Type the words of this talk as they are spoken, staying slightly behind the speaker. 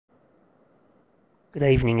Good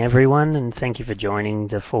evening everyone, and thank you for joining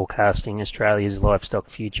the Forecasting Australia's Livestock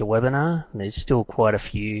Future webinar. There's still quite a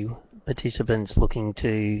few participants looking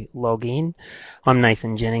to log in. I'm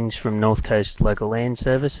Nathan Jennings from North Coast Local Land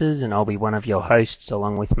Services, and I'll be one of your hosts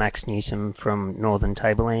along with Max Newsom from Northern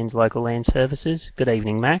Tablelands Local Land Services. Good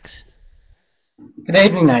evening, Max. Good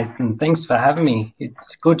evening, Nathan. Thanks for having me.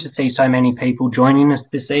 It's good to see so many people joining us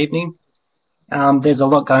this evening. There's a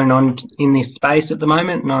lot going on in this space at the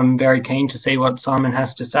moment, and I'm very keen to see what Simon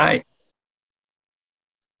has to say.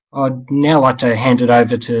 I'd now like to hand it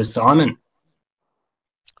over to Simon.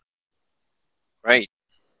 Great.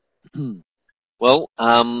 Well,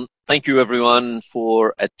 thank you everyone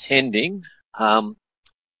for attending.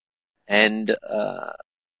 And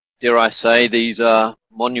dare I say, these are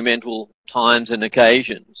monumental times and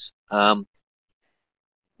occasions.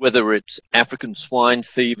 Whether it's African swine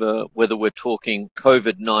fever, whether we're talking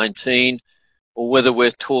COVID-19, or whether we're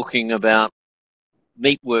talking about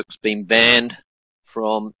meatworks being banned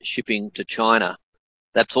from shipping to China.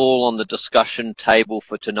 That's all on the discussion table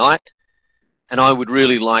for tonight. And I would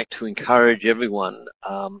really like to encourage everyone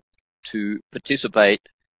to participate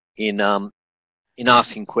in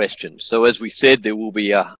asking questions. So as we said, there will be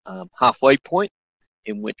a halfway point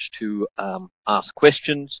in which to ask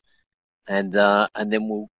questions, and then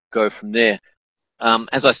we'll go from there.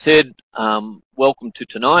 As I said, welcome to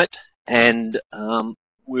tonight, and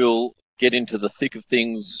we'll get into the thick of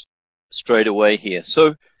things straight away here.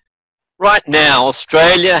 So right now,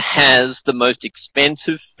 Australia has the most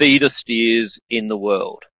expensive feeder steers in the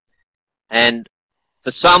world. And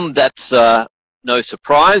for some, that's no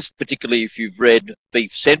surprise, particularly if you've read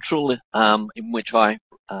Beef Central, in which I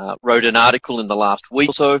wrote an article in the last week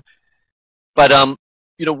or so. But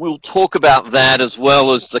you know, we'll talk about that as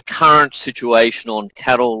well as the current situation on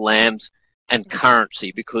cattle, lambs, and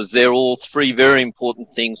currency, because they're all three very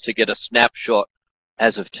important things to get a snapshot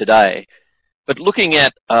as of today. But looking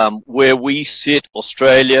at where we sit,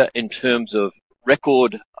 Australia, in terms of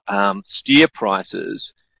record steer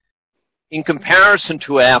prices, in comparison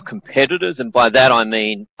to our competitors, and by that I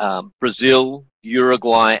mean Brazil,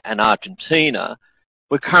 Uruguay, and Argentina,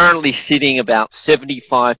 we're currently sitting about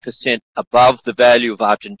 75% above the value of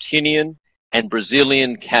Argentinian and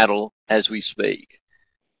Brazilian cattle as we speak.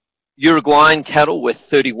 Uruguayan cattle, we're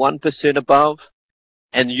 31% above,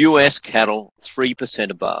 and US cattle,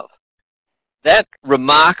 3% above. That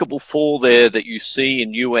remarkable fall there that you see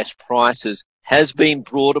in US prices has been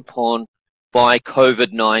brought upon by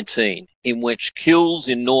COVID-19, in which kills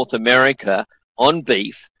in North America on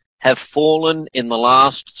beef have fallen in the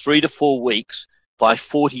last 3 to 4 weeks by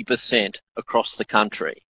 40% across the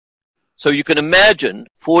country. So you can imagine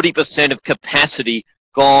 40% of capacity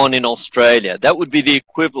gone in Australia. That would be the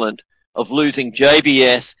equivalent of losing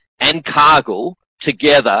JBS and Cargill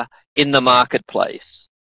together in the marketplace.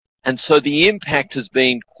 And so the impact has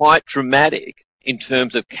been quite dramatic in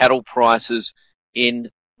terms of cattle prices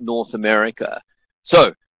in North America.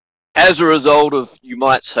 So as a result of, you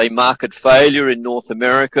might say, market failure in North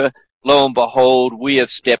America, lo and behold, we have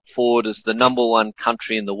stepped forward as the #1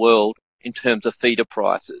 country in the world in terms of feeder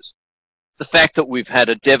prices. The fact that we've had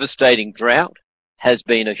a devastating drought has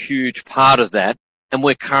been a huge part of that, and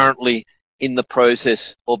we're currently in the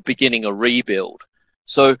process of beginning a rebuild.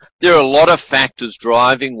 So there are a lot of factors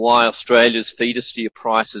driving why Australia's feeder steer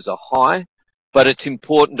prices are high, but it's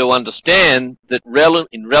important to understand that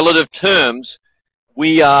in relative terms,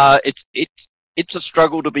 it's a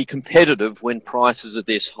struggle to be competitive when prices are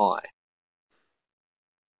this high.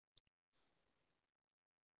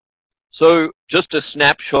 So just a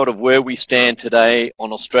snapshot of where we stand today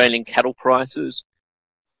on Australian cattle prices,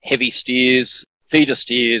 heavy steers, feeder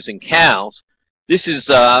steers, and cows. This is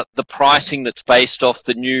the pricing that's based off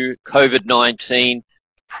the new COVID-19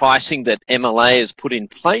 pricing that MLA has put in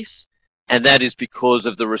place, and that is because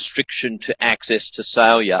of the restriction to access to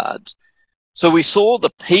sale yards. So we saw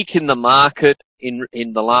the peak in the market in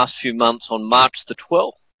the last few months on March the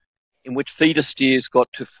 12th, in which feeder steers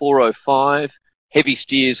got to 405, heavy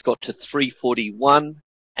steers got to 341,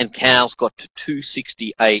 and cows got to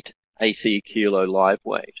 268 AC a kilo live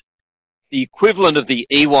weight. The equivalent of the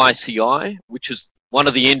EYCI, which is one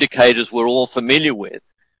of the indicators we're all familiar with,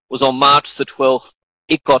 was on March the 12th,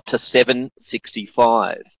 it got to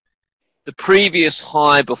 765. The previous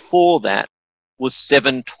high before that was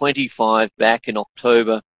 725 back in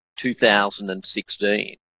October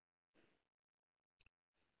 2016.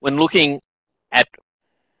 When looking at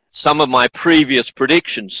some of my previous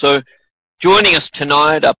predictions, so joining us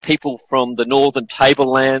tonight are people from the Northern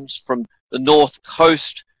Tablelands, from the North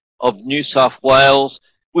Coast of New South Wales.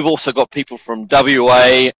 We've also got people from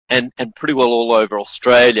WA and pretty well all over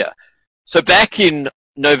Australia. So back in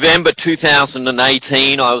November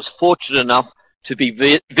 2018, I was fortunate enough to be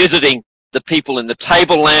visiting the people in the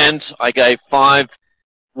Tablelands. I gave 5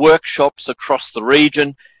 workshops across the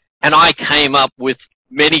region, and I came up with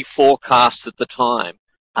many forecasts at the time.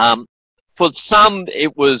 For some,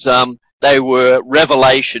 it was they were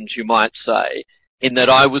revelations, you might say, in that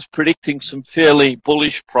I was predicting some fairly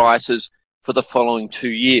bullish prices for the following 2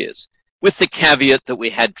 years, with the caveat that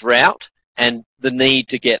we had drought and the need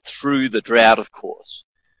to get through the drought, of course.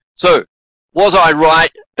 So, was I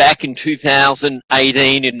right back in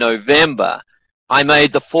 2018 in November? I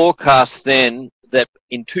made the forecast then that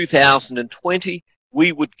in 2020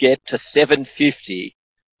 we would get to 750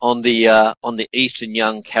 on the Eastern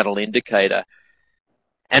Young Cattle Indicator.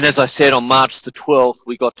 And as I said, on March the 12th,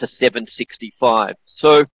 we got to 765.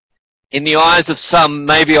 So in the eyes of some,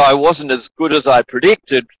 maybe I wasn't as good as I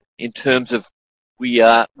predicted in terms of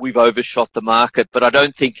we've overshot the market, but I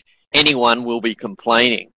don't think anyone will be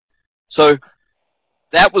complaining. So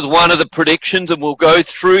that was one of the predictions, and we'll go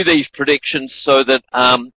through these predictions so that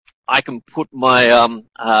I can put my,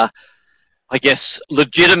 I guess,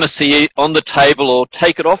 legitimacy on the table or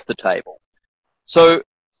take it off the table. So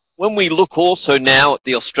when we look also now at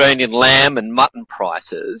the Australian lamb and mutton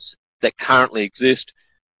prices that currently exist,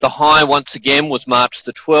 the high once again was March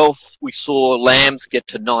the 12th. We saw lambs get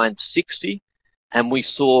to 960, and we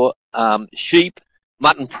saw sheep,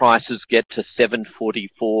 mutton prices get to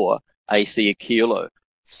 744 AC a kilo.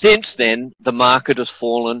 Since then, the market has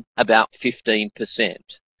fallen about 15%.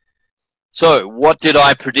 So what did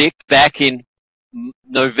I predict back in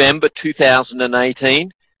November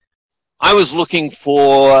 2018? I was looking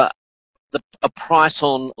for a price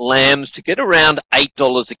on lambs to get around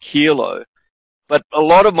 $8 a kilo. But a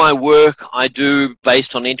lot of my work I do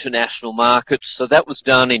based on international markets, so that was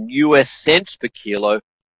done in US cents per kilo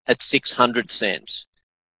at 600 cents.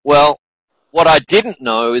 Well, what I didn't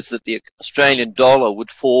know is that the Australian dollar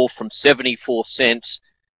would fall from 74 cents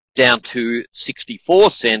down to 64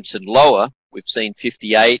 cents and lower. We've seen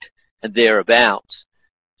 58 and thereabouts.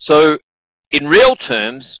 So in real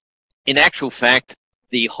terms, in actual fact,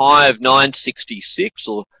 the high of 966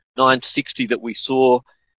 or 960 that we saw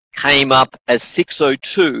came up as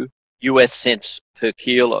 602 US cents per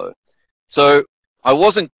kilo. So I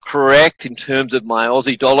wasn't correct in terms of my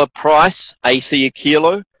Aussie dollar price, AC a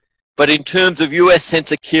kilo, but in terms of US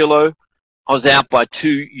cents a kilo, I was out by 2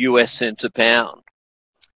 US cents a pound.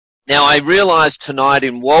 Now I realized tonight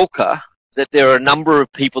in Walker that there are a number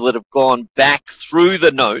of people that have gone back through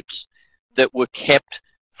the notes that were kept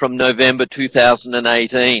from November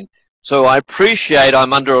 2018. So I appreciate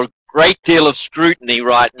I'm under a great deal of scrutiny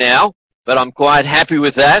right now, but I'm quite happy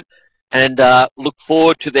with that and look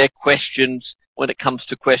forward to their questions when it comes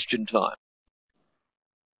to question time.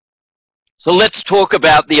 So let's talk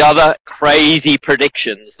about the other crazy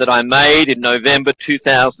predictions that I made in November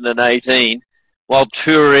 2018 while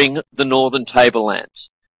touring the Northern Tablelands.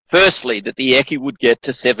 Firstly, that the ECI would get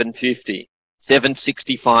to 750.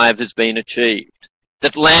 765 has been achieved.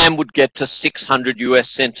 That lamb would get to 600 US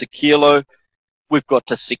cents a kilo. We've got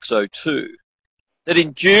to 602. That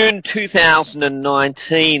in June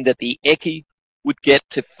 2019 that the ECI would get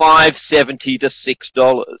to 570 to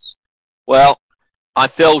 $6. Well, I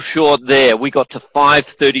fell short there. We got to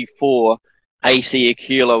 534 AC a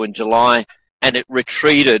kilo in July, and it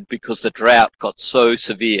retreated because the drought got so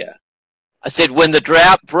severe. I said when the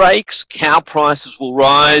drought breaks, cow prices will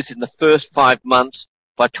rise in the first 5 months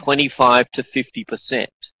by 25 to 50%.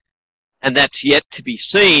 And that's yet to be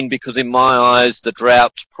seen because in my eyes the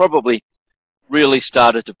drought's probably really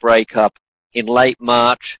started to break up in late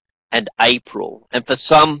March and April. And for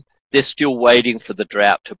some, they're still waiting for the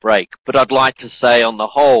drought to break. But I'd like to say on the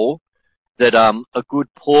whole that a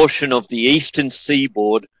good portion of the eastern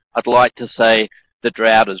seaboard, I'd like to say the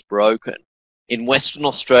drought is broken. In Western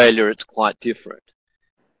Australia, it's quite different.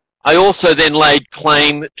 I also then laid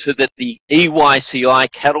claim to that the EYCI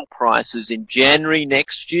cattle prices in January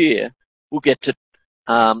next year will get to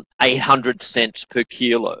 800 cents per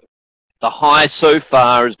kilo. The high so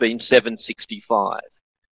far has been 765.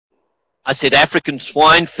 I said African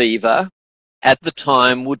swine fever at the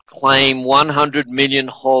time would claim 100 million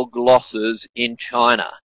hog losses in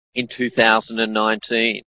China in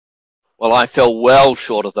 2019. Well, I fell well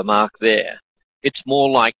short of the mark there. It's more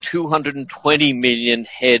like 220 million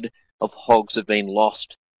head of hogs have been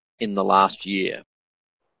lost in the last year.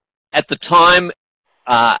 At the time,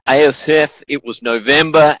 ASF, it was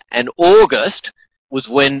November, and August was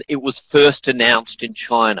when it was first announced in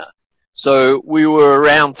China. So we were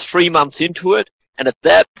around 3 months into it, and at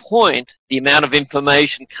that point, the amount of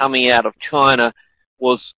information coming out of China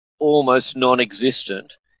was almost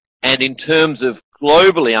non-existent. And in terms of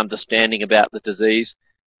globally understanding about the disease,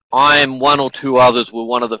 I and one or two others were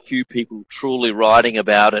one of the few people truly writing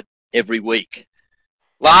about it every week.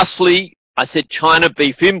 Lastly, I said China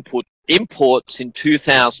beef imports in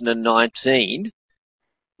 2019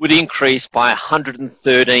 would increase by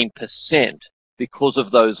 113% because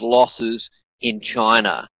of those losses in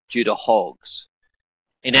China due to hogs.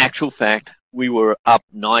 In actual fact, we were up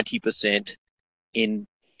 90% in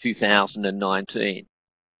 2019.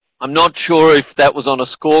 I'm not sure if that was on a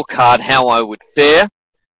scorecard how I would fare,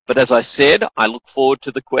 but as I said, I look forward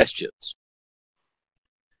to the questions.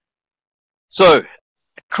 So,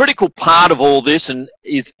 a critical part of all this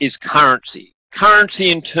is currency.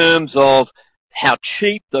 Currency in terms of how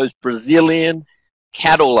cheap those Brazilian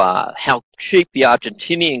cattle are, how cheap the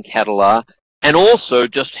Argentinian cattle are, and also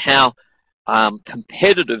just how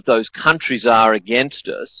competitive those countries are against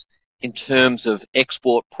us in terms of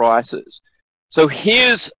export prices. So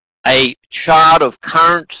here's a chart of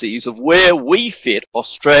currencies of where we fit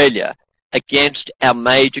Australia against our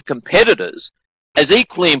major competitors, as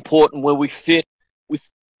equally important where we fit with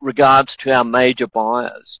regards to our major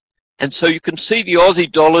buyers. And so you can see the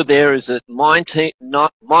Aussie dollar there is at minus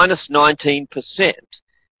 19%.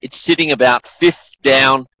 It's sitting about fifth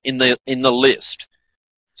down in the list.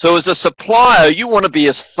 So as a supplier, you want to be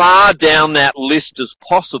as far down that list as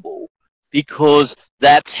possible, because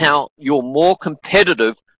that's how you're more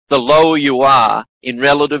competitive the lower you are in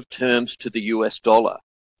relative terms to the US dollar.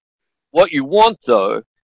 What you want, though,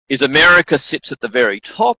 is America sits at the very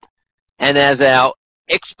top, and as our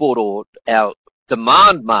export or our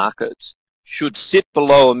demand markets should sit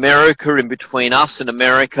below America, in between us and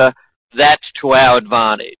America, that's to our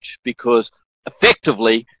advantage, because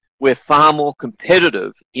effectively we're far more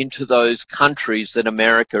competitive into those countries than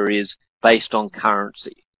America is based on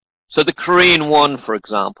currency. So the Korean won, for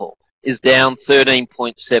example, is down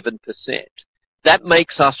 13.7%. That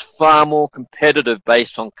makes us far more competitive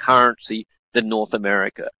based on currency than North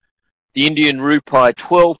America. The Indian rupee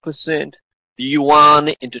 12%, the yuan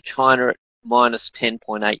into China at minus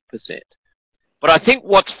 10.8%. But I think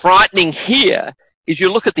what's frightening here is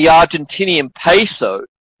you look at the Argentinian peso,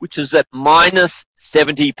 which is at minus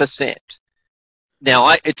 70%.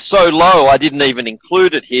 Now, it's so low I didn't even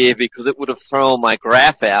include it here because it would have thrown my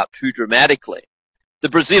graph out too dramatically. The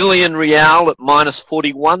Brazilian real at minus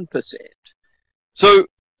 41%. So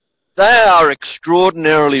they are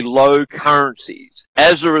extraordinarily low currencies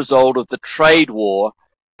as a result of the trade war,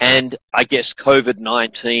 and I guess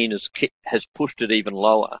COVID-19 has pushed it even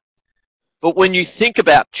lower. But when you think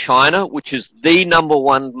about China, which is the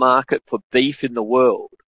 #1 market for beef in the world,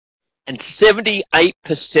 and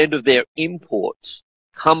 78% of their imports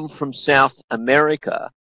come from South America,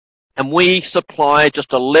 and we supply just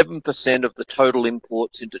 11% of the total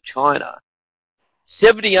imports into China,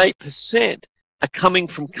 78% are coming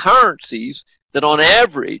from currencies that on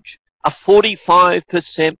average are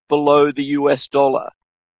 45% below the US dollar,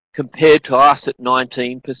 compared to us at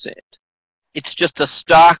 19%. It's just a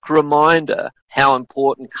stark reminder how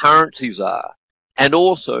important currencies are, and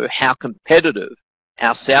also how competitive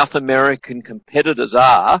our South American competitors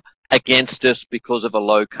are against us because of a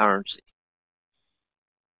low currency.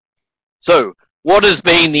 So, what has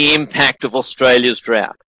been the impact of Australia's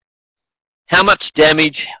drought? How much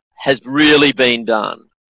damage has really been done?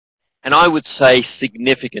 And I would say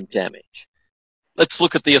significant damage. Let's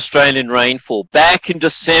look at the Australian rainfall. Back in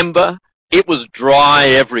December, it was dry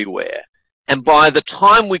everywhere. And by the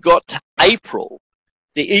time we got to April,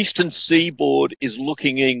 the eastern seaboard is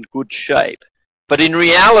looking in good shape. But in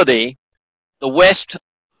reality, the west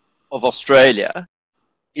of Australia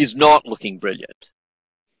is not looking brilliant.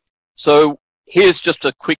 So here's just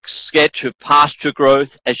a quick sketch of pasture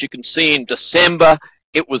growth. As you can see, in December,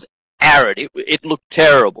 it was arid. It looked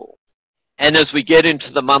terrible. And as we get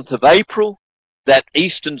into the month of April, that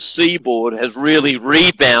eastern seaboard has really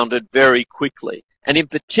rebounded very quickly. And in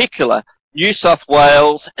particular, New South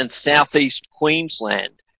Wales and southeast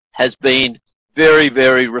Queensland has been very,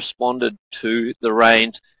 very responded to the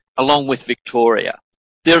rains, along with Victoria.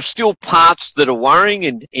 There are still parts that are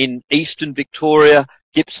worrying in eastern Victoria,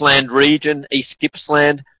 Gippsland region, East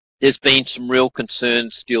Gippsland. There's been some real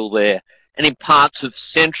concerns still there. And in parts of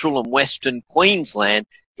central and western Queensland,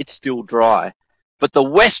 it's still dry. But the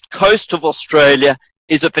west coast of Australia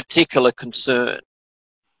is a particular concern.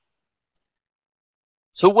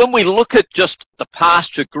 So when we look at just the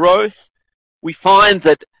pasture growth, we find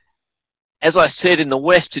that, as I said, in the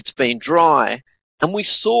west it's been dry, and we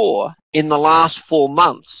saw in the last 4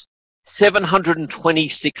 months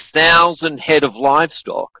 726,000 head of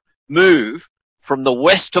livestock move from the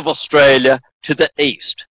west of Australia to the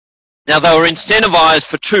east. Now, they were incentivized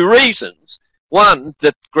for two reasons. One,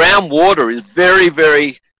 that groundwater is very,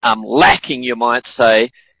 very lacking, you might say,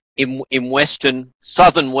 in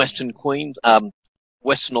southern Western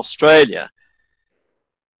Western Australia.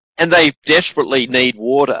 And they desperately need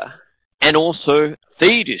water. And also,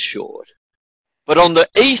 feed is short. But on the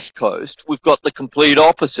east coast, we've got the complete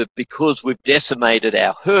opposite because we've decimated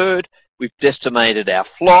our herd, we've decimated our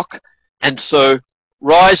flock, and so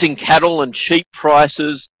rising cattle and sheep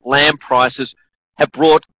prices, lamb prices, have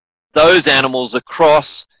brought those animals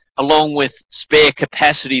across, along with spare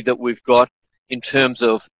capacity that we've got in terms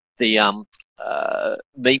of the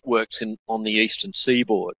meatworks on the eastern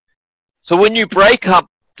seaboard. So when you break up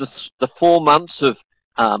the 4 months of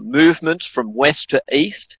movements from west to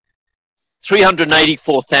east,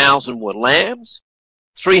 384,000 were lambs,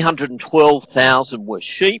 312,000 were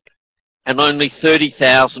sheep, and only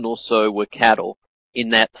 30,000 or so were cattle in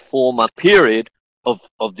that 4-month period of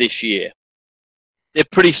this year. They're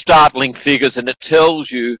pretty startling figures, and it tells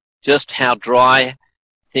you just how dry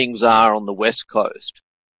things are on the west coast.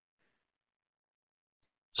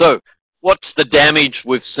 So what's the damage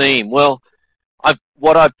we've seen? Well,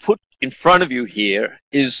 what I've put in front of you here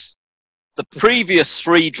is the previous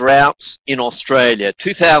 3 droughts in Australia,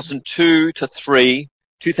 2002 to 3,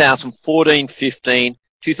 2014, 15,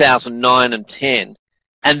 2009 and 10.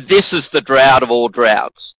 And this is the drought of all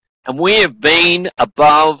droughts. And we have been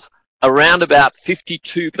above, around about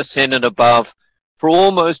 52% and above for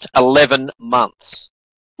almost 11 months,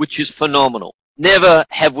 which is phenomenal. Never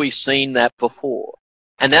have we seen that before.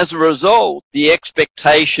 And as a result, the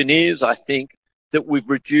expectation is, I think, that we've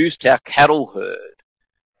reduced our cattle herd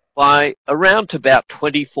by around to about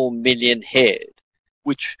 24 million head,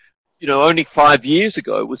 which, only 5 years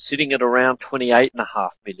ago was sitting at around 28.5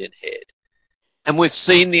 million head. And we've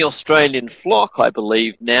seen the Australian flock, I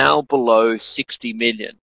believe, now below 60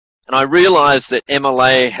 million. And I realise that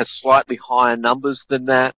MLA has slightly higher numbers than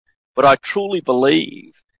that, but I truly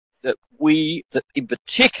believe that in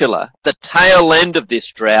particular, the tail end of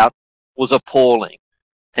this drought was appalling.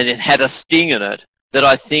 And it had a sting in it that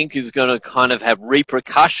I think is going to kind of have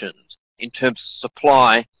repercussions in terms of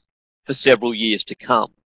supply for several years to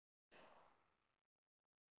come.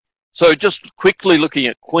 So just quickly looking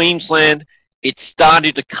at Queensland, it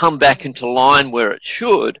started to come back into line where it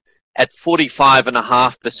should at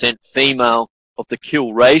 45.5% female of the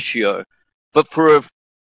kill ratio. But for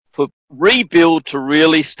rebuild to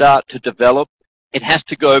really start to develop, it has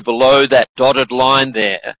to go below that dotted line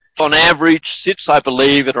there. On average, sits, I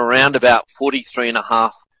believe, at around about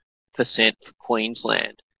 43.5% for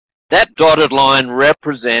Queensland. That dotted line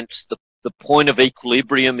represents the point of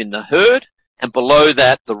equilibrium in the herd, and below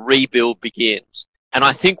that, the rebuild begins. And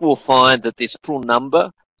I think we'll find that this April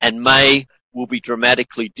number and May will be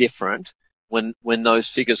dramatically different when those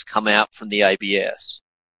figures come out from the ABS.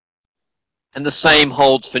 And the same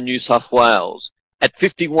holds for New South Wales. At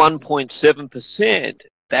 51.7%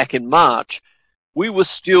 back in March, we were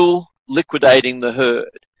still liquidating the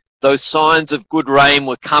herd. Those signs of good rain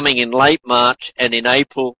were coming in late March and in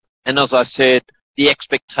April. And as I said, the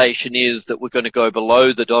expectation is that we're going to go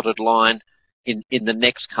below the dotted line in the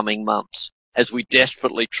next coming months as we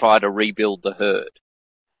desperately try to rebuild the herd.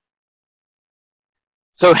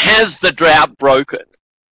 So has the drought broken?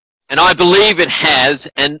 And I believe it has.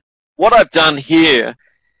 And what I've done here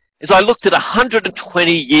is I looked at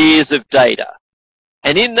 120 years of data.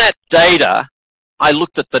 And in that data, I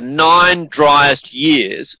looked at the 9 driest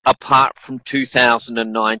years apart from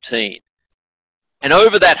 2019. And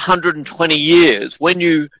over that 120 years, when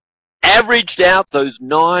you averaged out those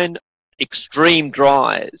 9 extreme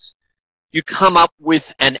dries, you come up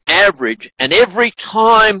with an average. And every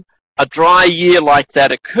time a dry year like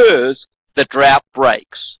that occurs, the drought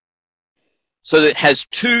breaks. So it has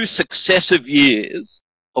 2 successive years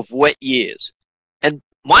of wet years. And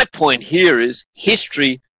my point here is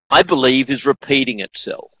history, I believe, is repeating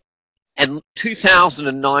itself. And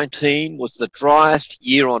 2019 was the driest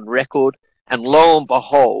year on record, and lo and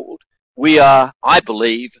behold, we are, I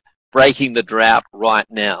believe, breaking the drought right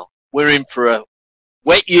now. We're in for a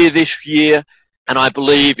wet year this year, and I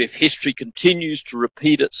believe if history continues to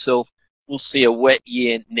repeat itself, we'll see a wet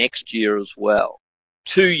year next year as well.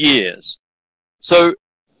 2 years. So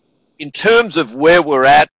in terms of where we're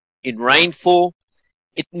at in rainfall,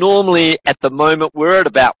 it normally, at the moment, we're at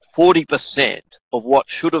about 40% of what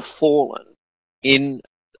should have fallen in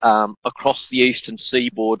across the eastern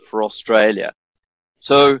seaboard for Australia.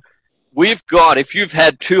 So we've got, if you've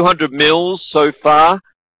had 200 mils so far,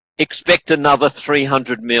 expect another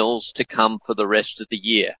 300 mils to come for the rest of the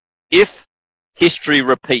year, if history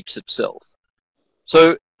repeats itself.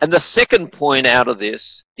 So And the second point out of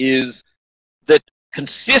this is that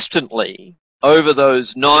consistently over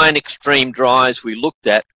those 9 extreme dries we looked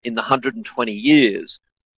at in the 120 years,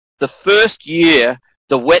 the first year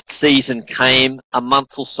the wet season came a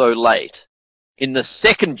month or so late. In the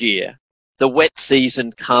second year, the wet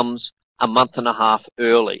season comes a month and a half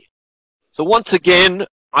early. So once again,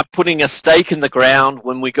 I'm putting a stake in the ground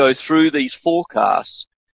when we go through these forecasts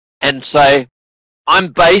and say, I'm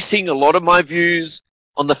basing a lot of my views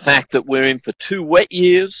on the fact that we're in for 2 wet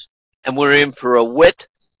years and we're in for a wet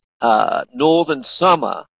northern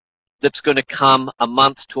summer that's going to come a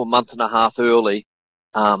month to a month and a half early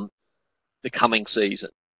the coming season.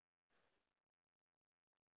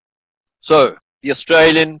 So the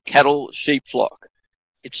Australian cattle sheep flock,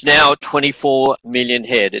 it's now at 24 million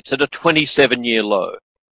head. It's at a 27-year low.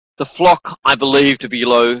 The flock, I believe, to be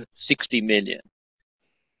below 60 million.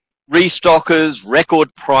 Restockers,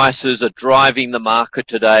 record prices are driving the market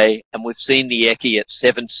today, and we've seen the ECI at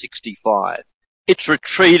 765. It's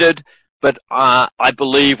retreated, but I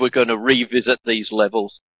believe we're going to revisit these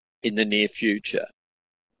levels in the near future.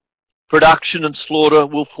 Production and slaughter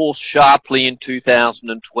will fall sharply in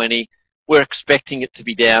 2020. We're expecting it to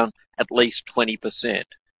be down at least 20%.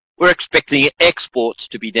 We're expecting exports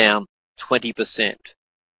to be down 20%.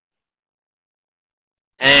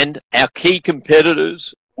 And our key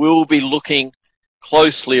competitors will be looking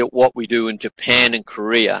closely at what we do in Japan and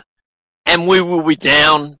Korea. And we will be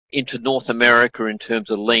down into North America in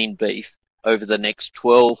terms of lean beef over the next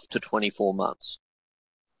 12 to 24 months.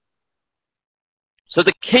 So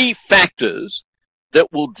the key factors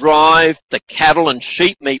that will drive the cattle and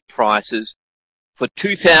sheep meat prices for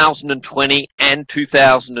 2020 and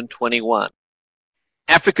 2021.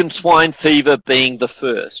 African swine fever being the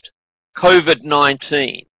first.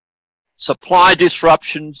 COVID-19. Supply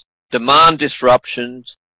disruptions, demand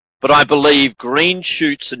disruptions, but I believe green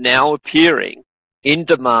shoots are now appearing in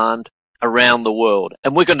demand around the world.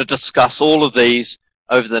 And we're going to discuss all of these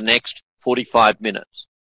over the next 45 minutes.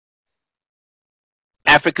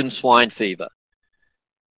 African swine fever.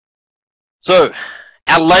 So,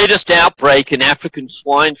 our latest outbreak in African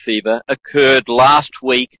swine fever occurred last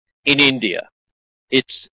week in India.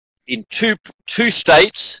 It's in two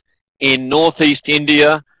states in northeast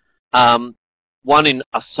India, one in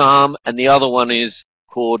Assam and the other one is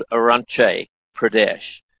called Arunachal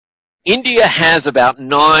Pradesh. India has about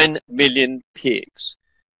 9 million pigs.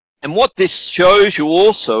 And what this shows you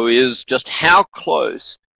also is just how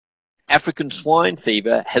close African swine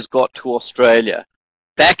fever has got to Australia.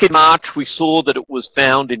 Back in March, we saw that it was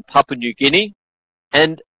found in Papua New Guinea.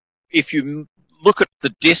 And if you look at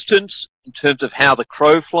the distance in terms of how the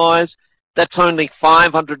crow flies, that's only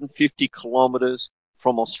 550 kilometres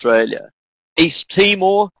from Australia. East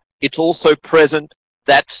Timor, it's also present.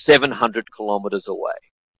 That's 700 kilometres away.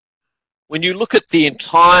 When you look at the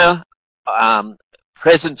entire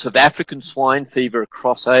presence of African swine fever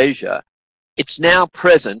across Asia, it's now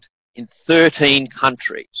present in 13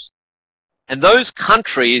 countries. And those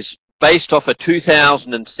countries, based off a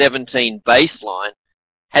 2017 baseline,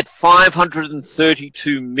 had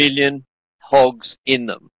 532 million hogs in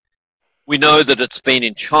them. We know that it's been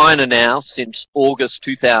in China now since August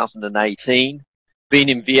 2018, been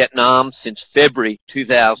in Vietnam since February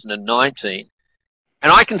 2019.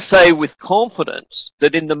 And I can say with confidence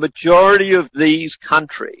that in the majority of these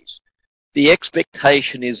countries, the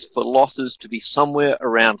expectation is for losses to be somewhere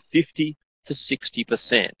around 50 to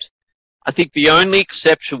 60%. I think the only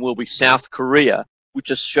exception will be South Korea, which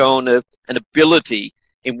has shown an ability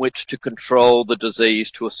in which to control the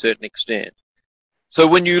disease to a certain extent. So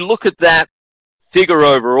when you look at that figure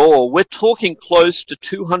overall, we're talking close to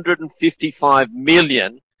 255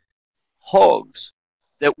 million hogs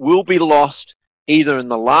that will be lost either in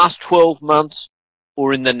the last 12 months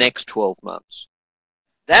or in the next 12 months.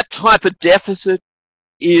 That type of deficit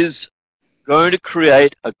is going to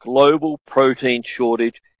create a global protein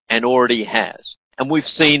shortage and already has. And we've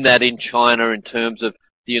seen that in China in terms of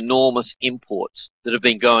the enormous imports that have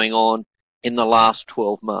been going on in the last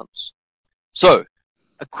 12 months. So,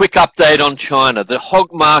 a quick update on China. The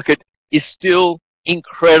hog market is still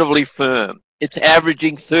incredibly firm. It's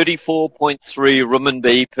averaging 34.3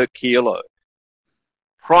 renminbi per kilo.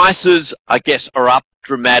 Prices, I guess, are up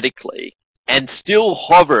dramatically and still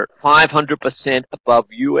hover at 500% above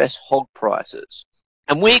US hog prices.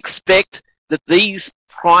 And we expect that these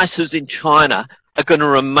prices in China are going to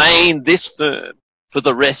remain this firm for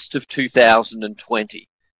the rest of 2020.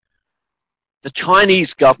 The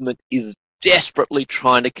Chinese government is desperately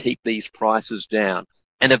trying to keep these prices down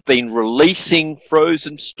and have been releasing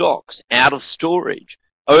frozen stocks out of storage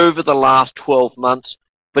over the last 12 months.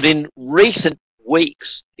 But in recent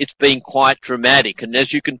weeks, it's been quite dramatic. And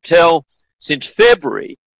as you can tell, since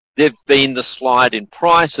February, there've been the slide in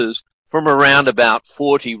prices from around about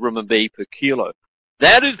 40 RMB per kilo.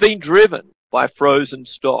 That has been driven by frozen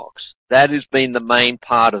stocks. That has been the main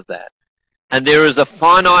part of that. And there is a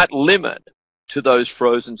finite limit to those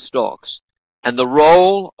frozen stocks. And the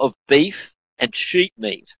role of beef and sheep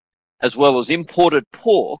meat, as well as imported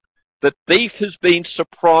pork, but beef has been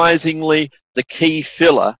surprisingly the key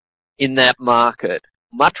filler in that market,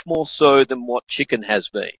 much more so than what chicken has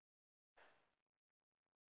been.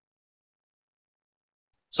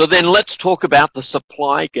 So then let's talk about the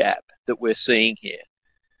supply gap that we're seeing here.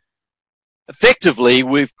 Effectively,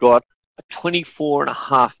 we've got a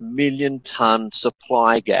 24.5 million ton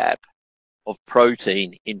supply gap of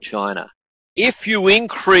protein in China. If you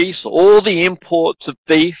increase all the imports of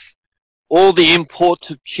beef, all the imports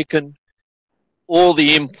of chicken, all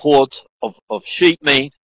the imports of sheep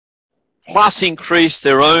meat, plus increase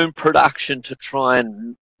their own production to try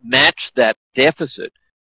and match that deficit,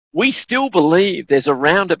 we still believe there's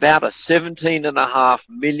around about a 17.5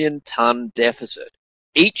 million ton deficit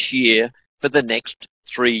each year for the next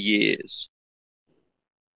 3 years.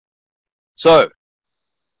 So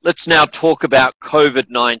let's now talk about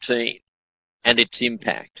COVID-19 and its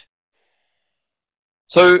impact.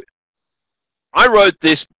 So I wrote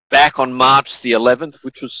this back on March the 11th,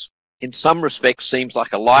 which was in some respects seems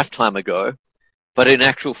like a lifetime ago, but in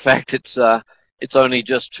actual fact it's only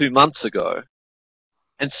just 2 months ago,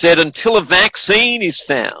 and said until a vaccine is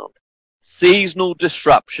found, seasonal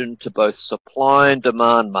disruption to both supply and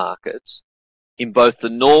demand markets in both the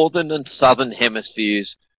northern and southern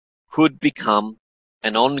hemispheres could become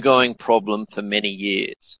an ongoing problem for many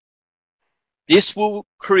years. This will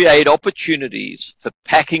create opportunities for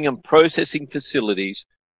packing and processing facilities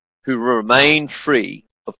who remain free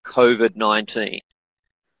of COVID-19.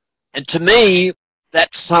 And to me,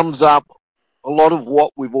 that sums up a lot of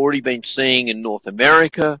what we've already been seeing in North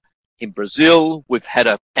America. In Brazil, we've had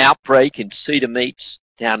an outbreak in cedar meats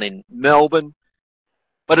down in Melbourne.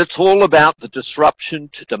 But it's all about the disruption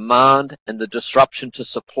to demand and the disruption to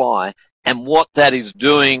supply and what that is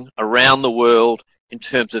doing around the world in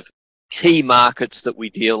terms of key markets that we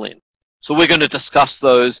deal in. So we're going to discuss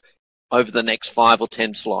those over the next 5 or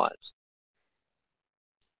 10 slides.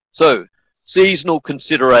 So, seasonal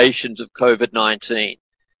considerations of COVID-19.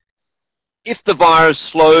 If the virus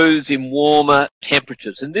slows in warmer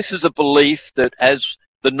temperatures, and this is a belief that as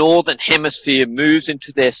the northern hemisphere moves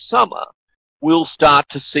into their summer, we'll start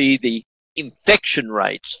to see the infection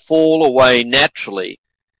rates fall away naturally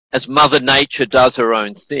as Mother Nature does her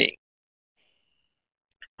own thing.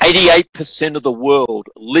 88% of the world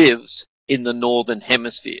lives in the northern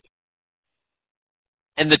hemisphere.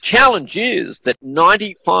 And the challenge is that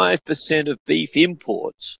 95% of beef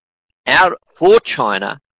imports out for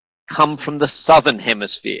China come from the southern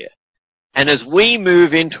hemisphere. And as we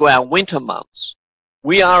move into our winter months,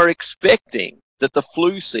 we are expecting that the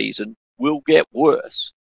flu season will get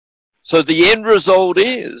worse. So the end result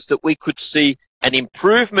is that we could see an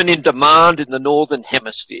improvement in demand in the northern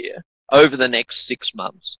hemisphere over the next 6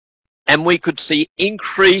 months. And we could see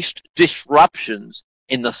increased disruptions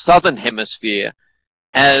in the southern hemisphere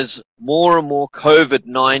as more and more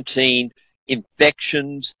COVID-19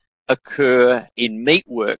 infections occur in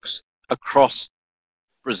meatworks across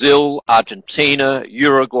Brazil, Argentina,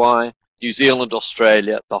 Uruguay, New Zealand,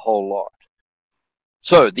 Australia, the whole lot.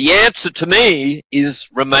 So the answer to me is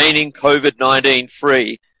remaining COVID-19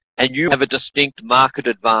 free, and you have a distinct market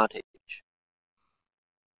advantage.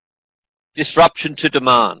 Disruption to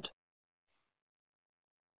demand.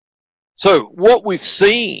 So what we've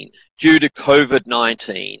seen due to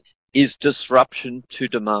COVID-19 is disruption to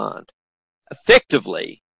demand.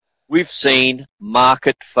 Effectively, we've seen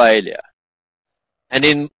market failure. And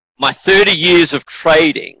in my 30 years of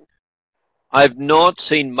trading, I've not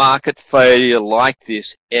seen market failure like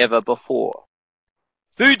this ever before.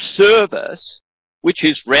 Food service, which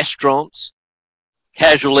is restaurants,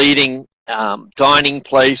 casual eating, dining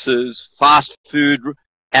places, fast food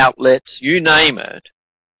outlets, you name it,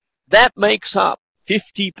 that makes up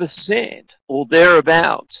 50% or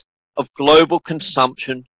thereabouts of global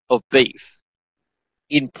consumption of beef.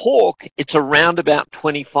 In pork, it's around about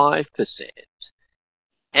 25%.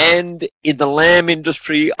 And in the lamb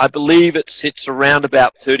industry, I believe it sits around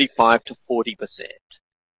about 35 to 40%.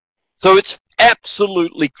 So it's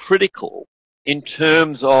absolutely critical in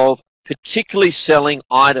terms of particularly selling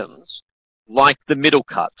items like the middle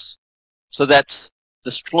cuts. So that's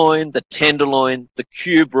the sirloin, the tenderloin, the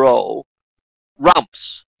cube roll,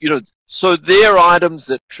 rumps, so they're items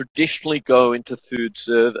that traditionally go into food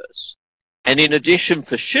service. And in addition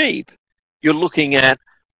for sheep, you're looking at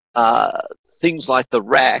things like the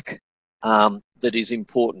rack that is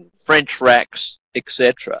important, French racks,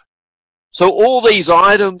 etc. So all these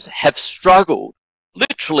items have struggled.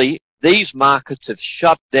 Literally, these markets have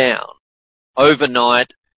shut down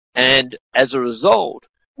overnight, and as a result,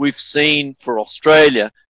 we've seen for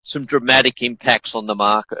Australia some dramatic impacts on the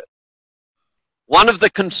market. One of the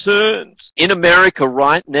concerns in America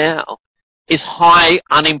right now is high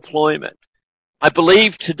unemployment. I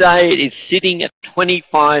believe today it is sitting at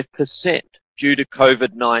 25% due to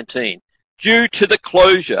COVID-19, due to the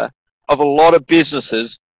closure of a lot of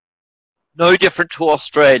businesses, no different to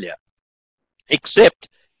Australia, except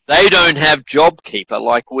they don't have JobKeeper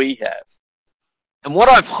like we have. And what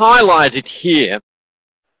I've highlighted here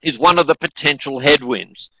is one of the potential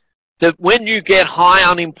headwinds, that when you get high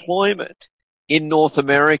unemployment in North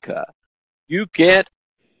America, you get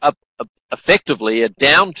effectively a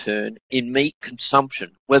downturn in meat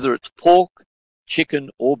consumption, whether it's pork, chicken,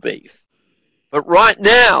 or beef. But right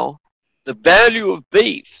now, the value of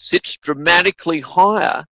beef sits dramatically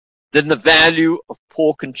higher than the value of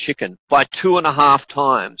pork and chicken by 2.5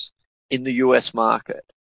 times in the US market.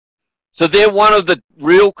 So one of the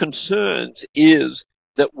real concerns is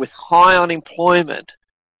that with high unemployment,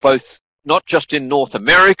 both not just in North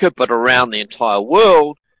America, but around the entire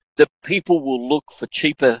world, that people will look for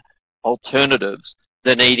cheaper alternatives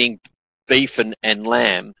than eating beef and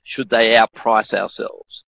lamb should they outprice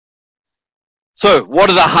ourselves. So what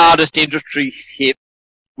are the hardest industries hit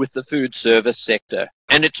with the food service sector?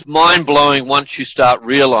 And it's mind-blowing once you start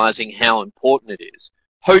realizing how important it is.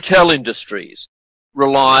 Hotel industries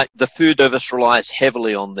the food service relies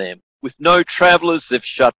heavily on them. With no travelers, they've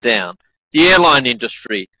shut down. The airline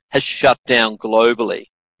industry has shut down globally.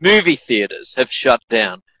 Movie theaters have shut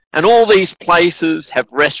down. And all these places have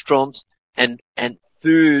restaurants and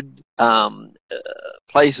food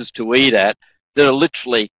places to eat at that are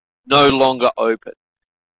literally no longer open.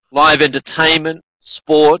 Live entertainment,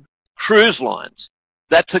 sport, cruise lines.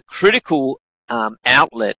 That's a critical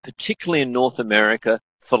outlet, particularly in North America,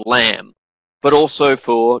 for lamb, but also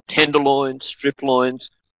for tenderloins, strip loins,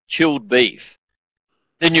 chilled beef.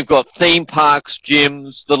 Then you've got theme parks,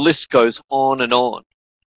 gyms, the list goes on and on.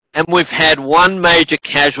 And we've had one major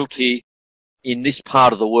casualty in this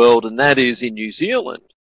part of the world, and that is in New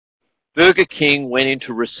Zealand. Burger King went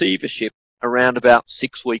into receivership around about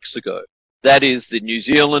 6 weeks ago. That is the New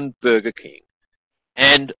Zealand Burger King.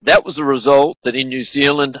 And that was a result that in New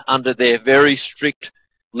Zealand, under their very strict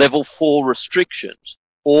level 4 restrictions,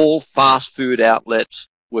 all fast food outlets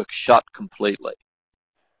were shut completely.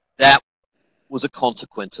 That was a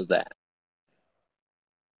consequence of that.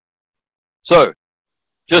 So,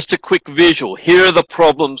 just a quick visual. Here are the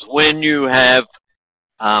problems when you have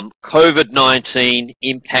COVID-19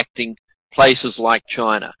 impacting places like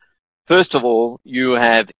China. First of all, you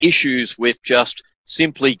have issues with just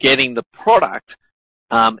simply getting the product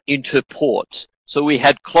into ports. So we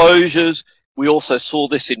had closures. We also saw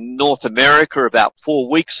this in North America about 4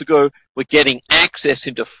 weeks ago, where getting access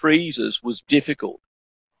into freezers was difficult.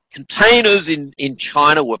 Containers in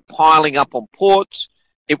China were piling up on ports.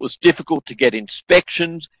 It was difficult to get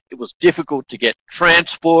inspections. It was difficult to get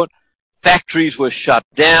transport. Factories were shut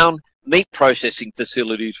down. Meat processing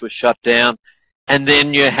facilities were shut down. And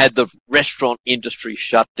then you had the restaurant industry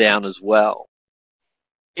shut down as well.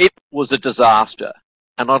 It was a disaster.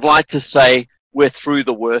 And I'd like to say we're through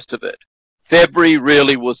the worst of it. February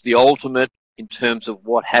really was the ultimate in terms of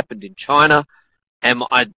what happened in China. And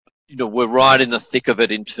we're right in the thick of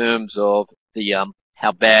it in terms of the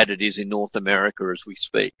how bad it is in North America as we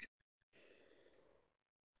speak.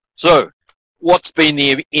 So, what's been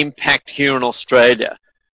the impact here in Australia?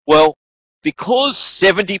 Well, because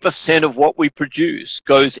 70% of what we produce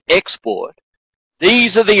goes export,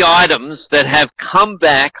 these are the items that have come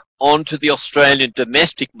back onto the Australian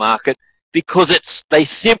domestic market because they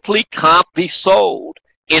simply can't be sold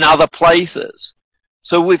in other places.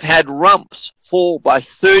 So we've had rumps fall by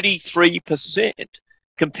 33%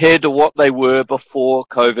 compared to what they were before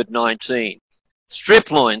COVID-19.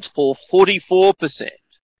 Strip loins fall 44%,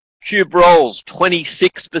 cube rolls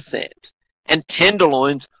 26%, and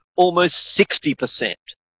tenderloins almost 60%.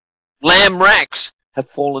 Lamb racks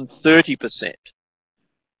have fallen 30%.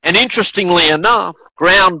 And interestingly enough,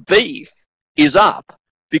 ground beef is up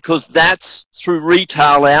because that's through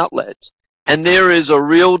retail outlets. And there is a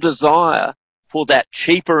real desire for that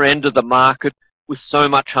cheaper end of the market with so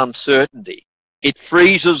much uncertainty. It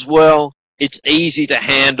freezes well, it's easy to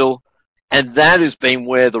handle, and that has been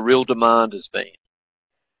where the real demand has been.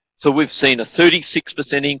 So we've seen a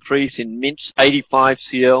 36% increase in mince 85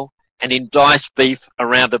 CL and in diced beef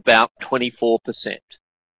around about 24%.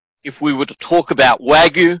 if we were to talk about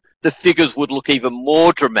Wagyu, the figures would look even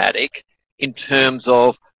more dramatic in terms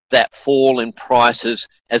of that fall in prices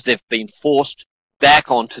as they've been forced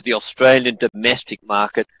back onto the Australian domestic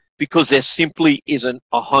market because there simply isn't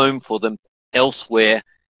a home for them elsewhere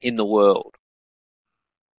in the world.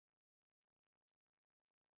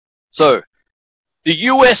 So, the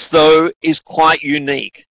US, though, is quite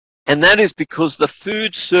unique, and that is because the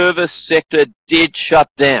food service sector did shut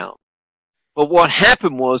down. But what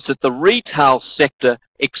happened was that the retail sector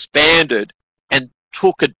expanded and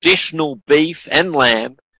took additional beef and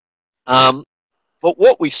lamb. But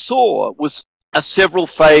what we saw was several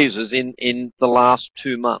phases in the last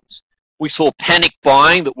 2 months. We saw panic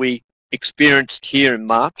buying that we experienced here in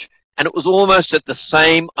March, and it was almost at the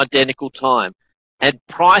same identical time. And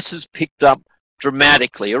prices picked up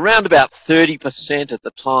dramatically, around about 30% at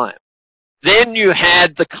the time. Then you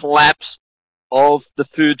had the collapse of the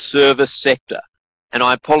food service sector. And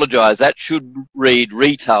I apologize, that should read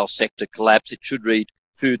retail sector collapse. It should read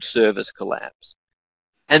food service collapse.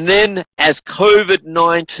 And then as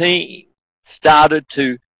COVID-19 started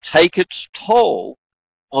to take its toll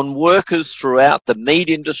on workers throughout the meat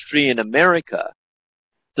industry in America,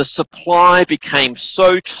 the supply became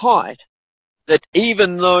so tight that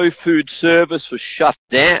even though food service was shut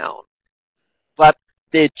down, but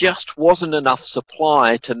there just wasn't enough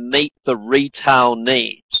supply to meet the retail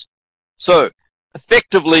needs. So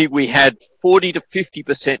effectively we had 40 to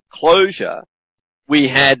 50% closure. We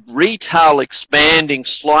had retail expanding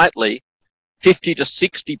slightly, 50 to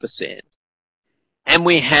 60%, and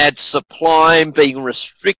we had supply being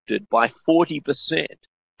restricted by 40%.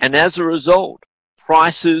 And as a result,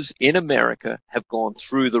 prices in America have gone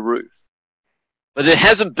through the roof. But it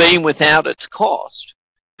hasn't been without its cost,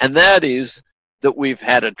 and that is that we've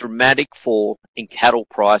had a dramatic fall in cattle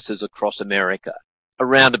prices across America,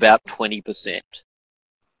 around about 20%.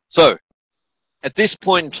 So, at this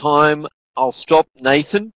point in time, I'll stop,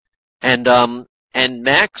 Nathan and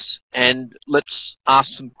Max, and let's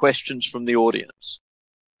ask some questions from the audience.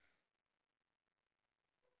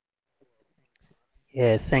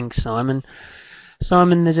 Yeah, thanks, Simon.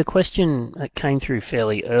 Simon, there's a question that came through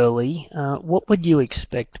fairly early. What would you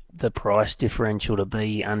expect the price differential to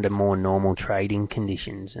be under more normal trading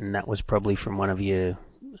conditions? And that was probably from one of your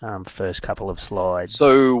first couple of slides.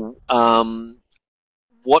 So,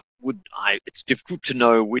 it's difficult to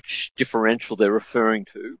know which differential they're referring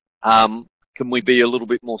to. Can we be a little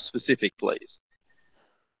bit more specific, please?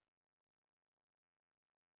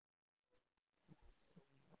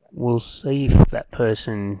 We'll see if that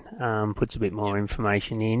person puts a bit more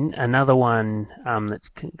information in. Another one that's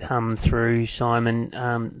come through, Simon,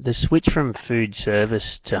 the switch from food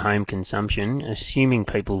service to home consumption, assuming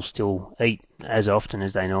people still eat as often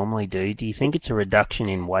as they normally do you think it's a reduction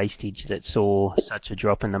in wastage that saw such a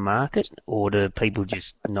drop in the market, or do people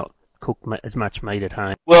just not cook as much meat at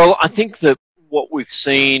home? Well, I think that what we've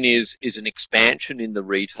seen is an expansion in the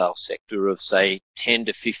retail sector of, say, 10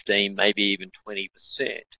 to 15, maybe even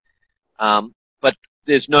 20%. But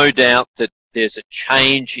there's no doubt that there's a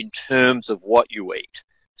change in terms of what you eat.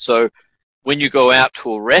 So when you go out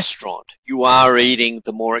to a restaurant, you are eating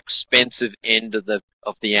the more expensive end of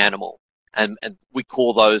the animal. And we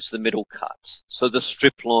call those the middle cuts. So the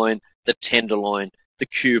strip loin, the tenderloin, the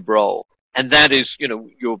cube roll. And that is,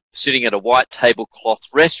 you're sitting at a white tablecloth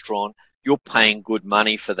restaurant, you're paying good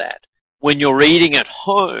money for that. When you're eating at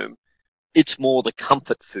home, it's more the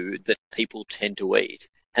comfort food that people tend to eat.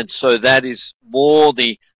 And so that is more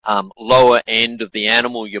the lower end of the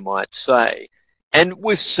animal, you might say. And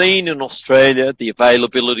we've seen in Australia the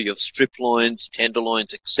availability of strip loins,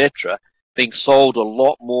 tenderloins, etc., being sold a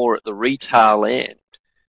lot more at the retail end.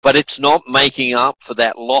 But it's not making up for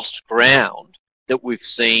that lost ground that we've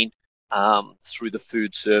seen through the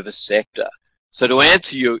food service sector. So to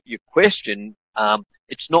answer your question,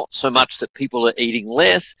 it's not so much that people are eating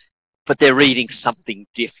less, but they're eating something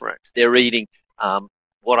different. They're eating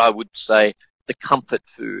what I would say the comfort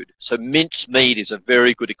food. So minced meat is a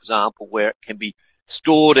very good example where it can be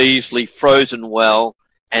stored easily, frozen well,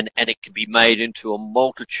 and it can be made into a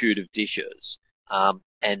multitude of dishes.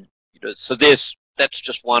 So that's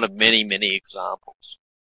just one of many, many examples.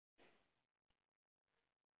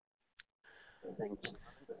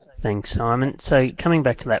 Thanks, Simon. So coming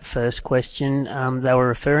back to that first question, they were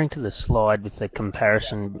referring to the slide with the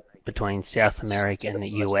comparison between South America and the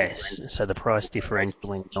US, so the price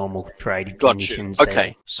differential in normal trading conditions.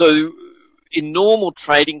 Okay, so in normal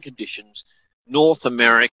trading conditions, North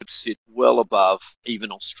America would sit well above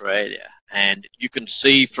even Australia, and you can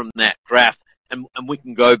see from that graph, and we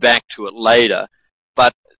can go back to it later,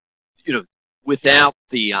 but without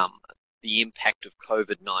the the impact of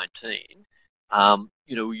COVID-19,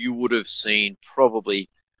 you know, you would have seen probably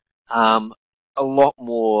a lot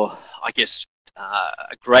more, I guess,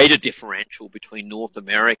 a greater differential between North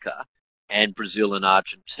America and Brazil and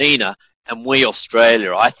Argentina, and we,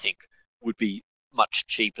 Australia, I think, would be much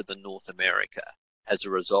cheaper than North America as a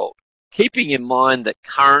result. Keeping in mind that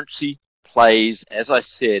currency plays, as I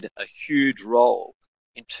said, a huge role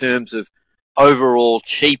in terms of overall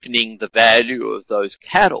cheapening the value of those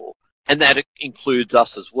cattle, and that includes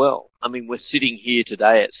us as well. I mean, we're sitting here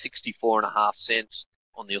today at 64.5 cents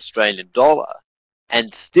on the Australian dollar,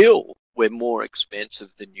 and still we're more expensive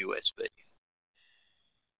than US beef.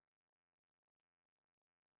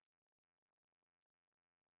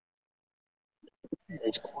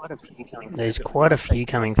 There's quite a few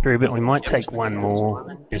coming through, but we might take one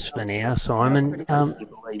more just for now. Simon,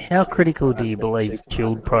 how critical do you believe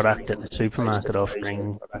chilled product at the supermarket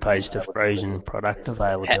offering opposed to frozen product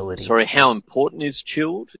availability? Sorry, how important is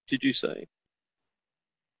chilled, did you say?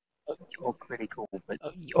 Or critical,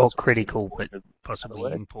 but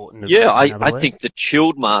possibly important. Yeah, I think the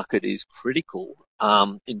chilled market is critical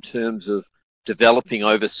in terms of developing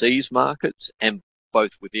overseas markets and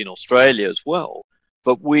both within Australia as well.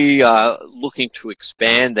 But we are looking to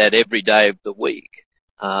expand that every day of the week,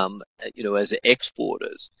 you know, as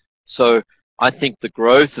exporters. So I think the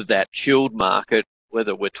growth of that chilled market,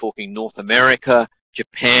 whether we're talking North America,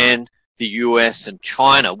 Japan, the US and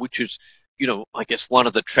China, which is, you know, I guess one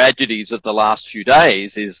of the tragedies of the last few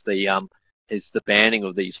days is the banning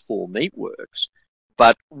of these 4 meatworks.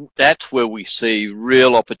 But that's where we see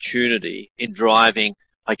real opportunity in driving,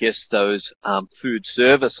 I guess, those food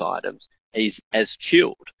service items as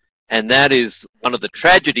chilled. And that is one of the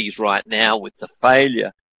tragedies right now with the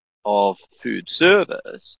failure of food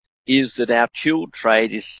service, is that our chilled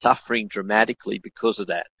trade is suffering dramatically because of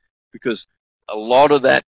that. Because a lot of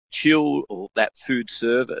that chilled or that food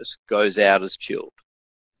service goes out as chilled.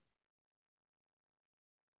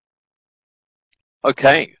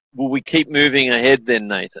 Okay, will we keep moving ahead then,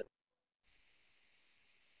 Nathan?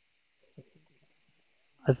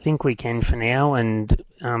 I think we can for now, and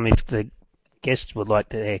if the guests would like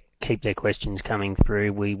to keep their questions coming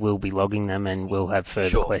through, we will be logging them and we'll have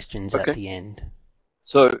further questions at the end.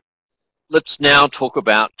 So let's now talk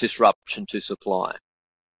about disruption to supply.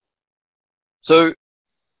 So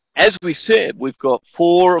as we said, we've got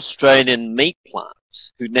 4 Australian meat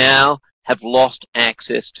plants who now have lost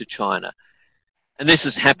access to China. And this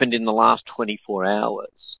has happened in the last 24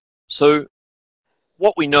 hours. So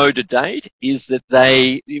what we know to date is that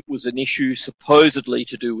it was an issue supposedly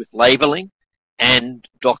to do with labelling and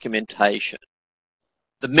documentation.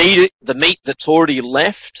 The meat that's already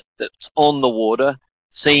left, that's on the water,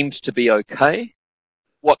 seems to be okay.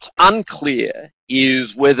 What's unclear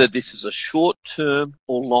is whether this is a short-term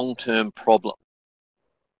or long-term problem.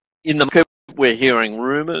 In the market, we're hearing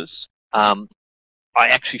rumours. I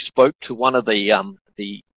actually spoke to one of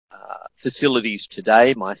the facilities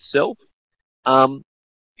today myself. You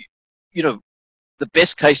know, the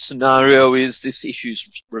best case scenario is this issue's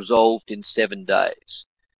resolved in 7 days.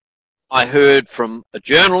 I heard from a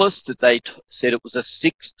journalist that they said it was a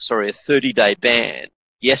 30-day ban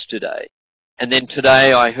yesterday. And then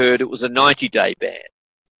today I heard it was a 90-day ban.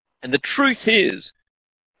 And the truth is,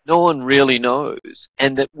 no one really knows.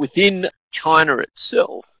 And that within China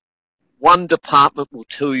itself, one department will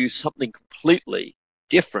tell you something completely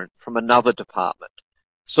different from another department.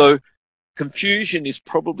 So confusion is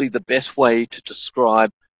probably the best way to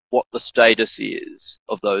describe what the status is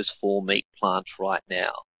of those 4 meat plants right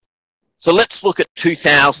now. So let's look at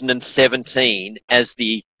 2017 as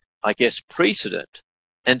the, I guess, precedent.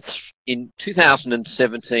 And in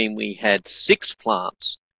 2017, we had 6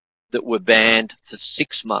 plants that were banned for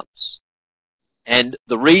 6 months. And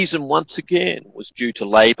the reason, once again, was due to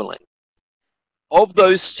labelling. Of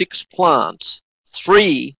those 6 plants,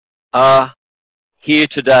 3 are here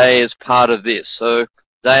today as part of this. So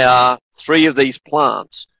 3 of these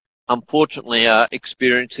plants, unfortunately, are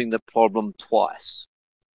experiencing the problem twice.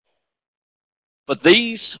 But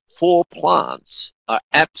these 4 plants are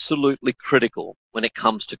absolutely critical when it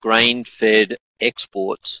comes to grain-fed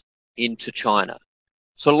exports into China.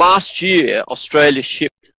 So last year, Australia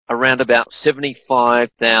shipped around about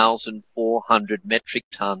 75,400 metric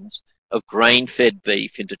tons of grain-fed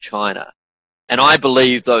beef into China. And I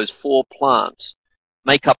believe those 4 plants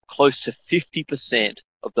make up close to 50%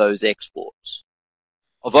 of those exports.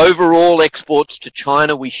 Of overall exports to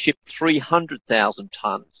China, we shipped 300,000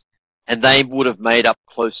 tons, and they would have made up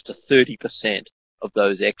close to 30% of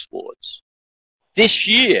those exports. This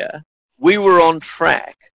year, we were on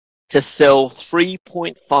track to sell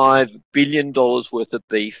 $3.5 billion worth of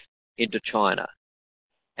beef into China.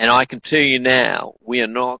 And I can tell you now, we are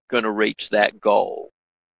not going to reach that goal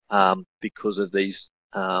because of these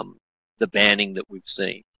the banning that we've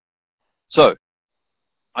seen. So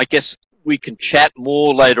I guess we can chat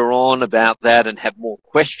more later on about that and have more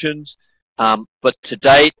questions. But to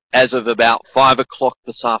date, as of about 5 o'clock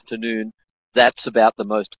this afternoon, that's about the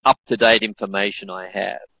most up-to-date information I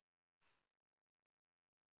have.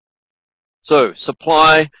 So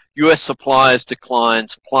supply, US suppliers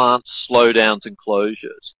declines, plants, slowdowns and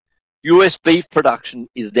closures. US beef production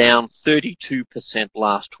is down 32%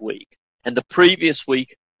 last week, and the previous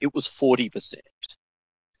week it was 40%.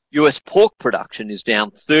 US pork production is down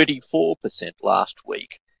 34% last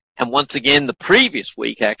week, and once again the previous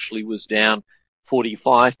week actually was down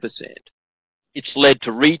 45%. It's led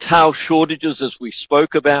to retail shortages, as we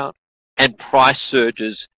spoke about, and price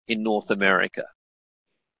surges in North America.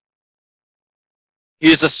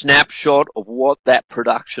 Here's a snapshot of what that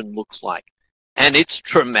production looks like. And it's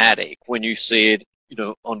dramatic when you see it,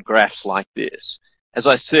 on graphs like this. As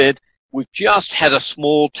I said, we've just had a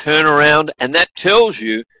small turnaround, and that tells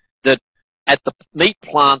you that at the meat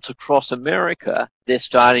plants across America, they're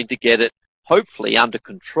starting to get it, hopefully, under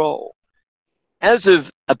control. As of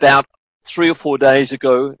about 3 or 4 days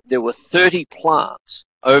ago, there were 30 plants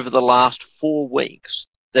over the last 4 weeks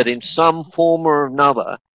that in some form or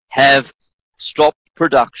another have stopped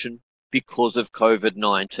production because of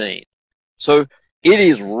COVID-19. So it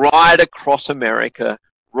is right across America,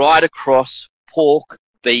 right across pork,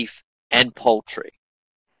 beef, and poultry.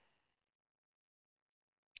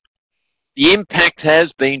 The impact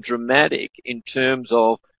has been dramatic in terms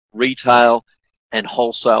of retail and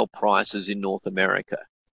wholesale prices in North America,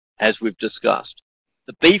 as we've discussed.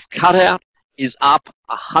 The beef cutout is up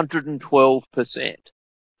 112%,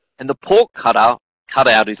 and the pork cutout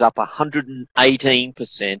is up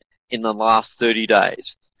 118% in the last 30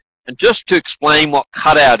 days. And just to explain what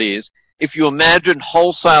cutout is, if you imagine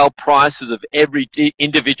wholesale prices of every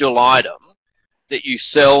individual item that you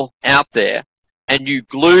sell out there, and you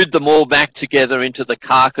glued them all back together into the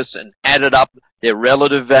carcass and added up their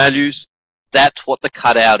relative values, that's what the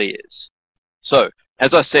cutout is. So,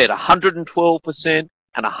 as I said, 112%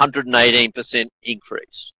 and 118%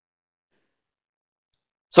 increase.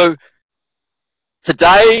 So,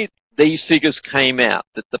 today, these figures came out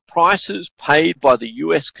that the prices paid by the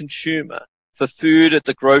US consumer for food at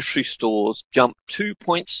the grocery stores jumped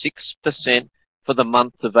 2.6% for the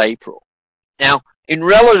month of April. Now, in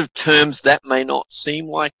relative terms, that may not seem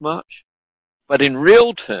like much, but in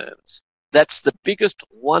real terms, that's the biggest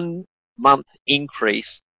 1-month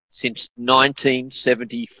increase since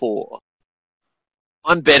 1974.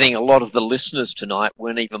 I'm betting a lot of the listeners tonight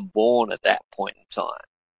weren't even born at that point in time.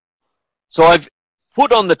 So I've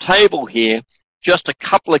put on the table here just a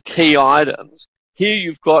couple of key items. Here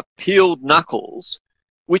you've got peeled knuckles,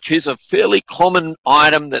 which is a fairly common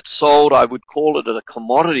item that's sold, I would call it a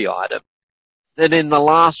commodity item, that in the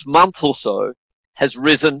last month or so has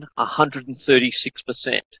risen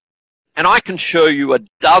 136%. And I can show you a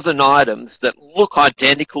dozen items that look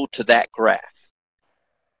identical to that graph.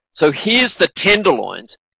 So here's the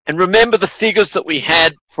tenderloins. And remember the figures that we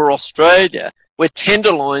had for Australia, where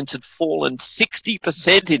tenderloins had fallen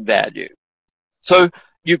 60% in value. So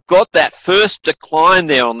you've got that first decline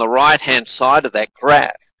there on the right-hand side of that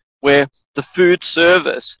graph, where the food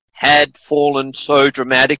service had fallen so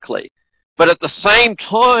dramatically. But at the same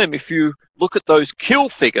time, if you look at those kill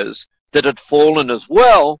figures that had fallen as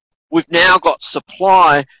well, we've now got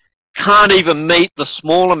supply can't even meet the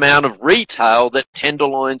small amount of retail that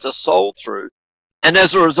tenderloins are sold through. And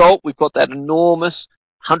as a result, we've got that enormous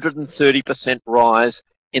 130% rise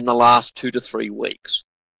in the last 2 to 3 weeks.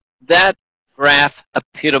 That graph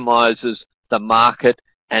epitomizes the market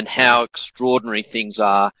and how extraordinary things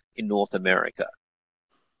are in North America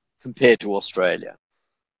compared to Australia.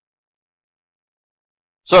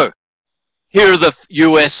 So here are the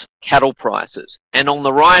US cattle prices. And on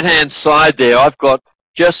the right-hand side there, I've got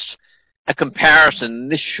just a comparison.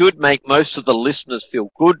 This should make most of the listeners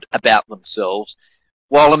feel good about themselves.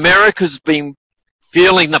 While America's been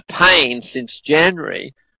feeling the pain since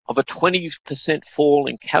January of a 20% fall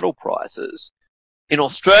in cattle prices, in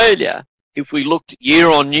Australia, if we looked year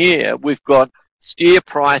on year, we've got steer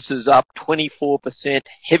prices up 24%,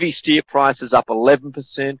 heavy steer prices up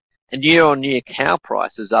 11%, and year on year cow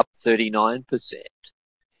prices up 39%.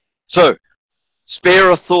 So,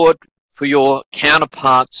 spare a thought for your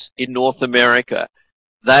counterparts in North America.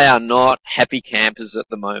 They are not happy campers at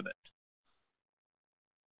the moment.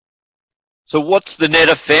 So what's the net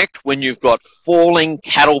effect when you've got falling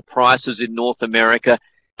cattle prices in North America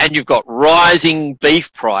and you've got rising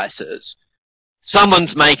beef prices?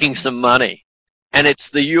 someone's making some money, and it's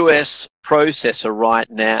the US processor right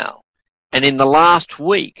now. And in the last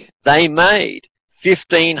week, they made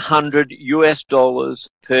 $1,500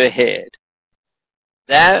 per head.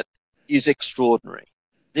 That is extraordinary.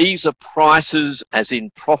 These are prices, as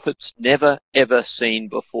in profits, never ever seen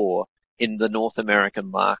before in the North American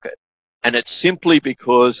market. And it's simply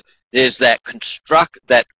because there's that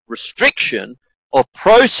restriction of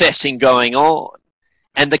processing going on,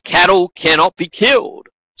 and the cattle cannot be killed.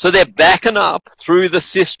 So they're backing up through the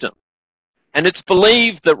system. And it's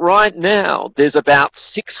believed that right now there's about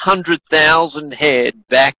 600,000 head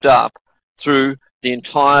backed up through the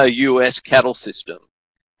entire US cattle system.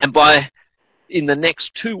 And in the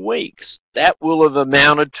next 2 weeks, that will have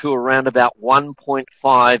amounted to around about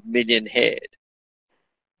 1.5 million head.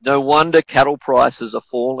 No wonder cattle prices are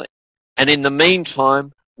falling. And in the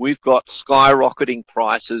meantime, we've got skyrocketing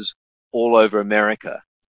prices all over America.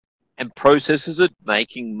 And processors are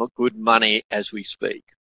making good money as we speak.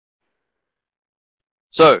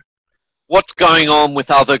 So, what's going on with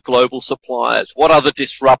other global suppliers? What other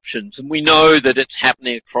disruptions? And we know that it's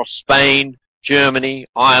happening across Spain, Germany,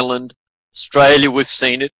 Ireland, Australia. We've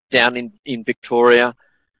seen it down in Victoria.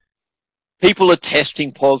 People are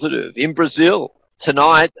testing positive. In Brazil,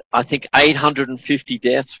 tonight, I think 850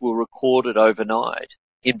 deaths were recorded overnight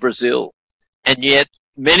in Brazil. And yet,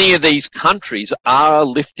 many of these countries are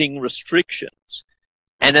lifting restrictions.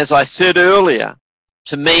 And as I said earlier,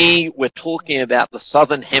 to me, we're talking about the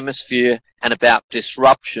Southern Hemisphere and about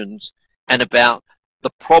disruptions and about the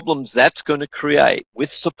problems that's going to create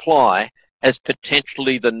with supply as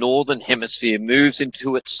potentially the Northern Hemisphere moves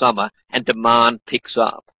into its summer and demand picks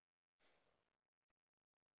up.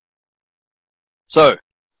 So,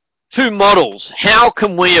 2 models. How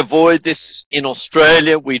can we avoid this in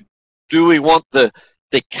Australia? Do we want the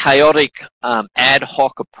chaotic ad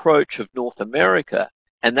hoc approach of North America?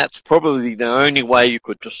 And that's probably the only way you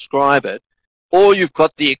could describe it. Or you've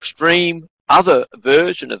got the extreme other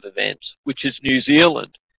version of events, which is New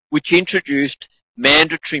Zealand, which introduced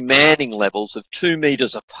mandatory manning levels of 2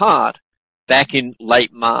 meters apart back in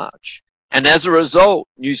late March. And as a result,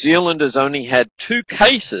 New Zealand has only had 2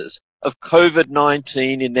 cases of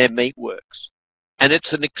COVID-19 in their meatworks. And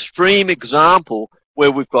it's an extreme example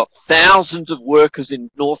where we've got thousands of workers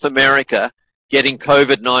in North America getting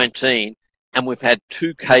COVID-19, and we've had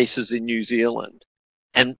 2 cases in New Zealand.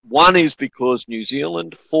 And one is because New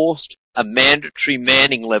Zealand forced a mandatory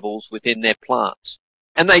manning levels within their plants.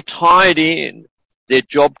 And they tied in their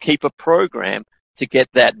JobKeeper program to get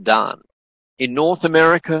that done. In North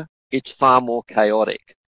America, it's far more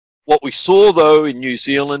chaotic. What we saw, though, in New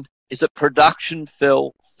Zealand is that production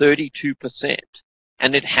fell 32%,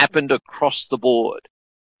 and it happened across the board.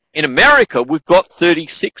 In America, we've got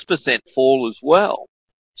 36% fall as well.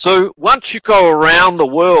 So once you go around the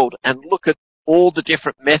world and look at all the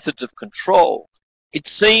different methods of control, it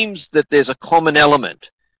seems that there's a common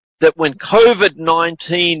element, that when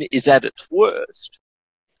COVID-19 is at its worst,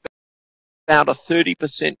 about a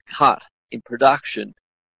 30% cut in production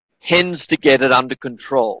tends to get it under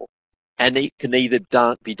control. And it can either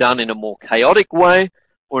be done in a more chaotic way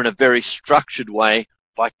or in a very structured way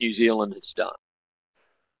like New Zealand has done.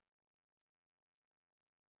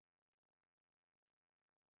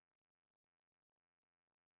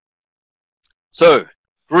 So,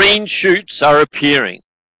 green shoots are appearing.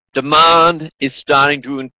 Demand is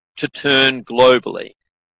starting to turn globally.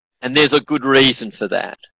 And there's a good reason for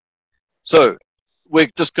that. So, we're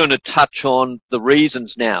just going to touch on the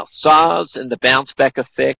reasons now. SARS and the bounce back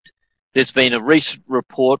effect. There's been a recent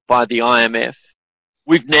report by the IMF.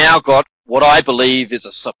 We've now got what I believe is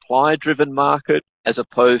a supply-driven market as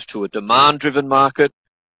opposed to a demand-driven market.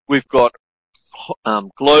 We've got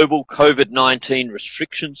global COVID-19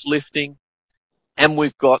 restrictions lifting. And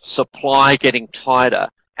we've got supply getting tighter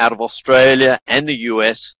out of Australia and the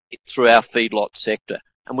US through our feedlot sector.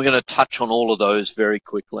 And we're going to touch on all of those very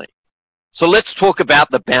quickly. So let's talk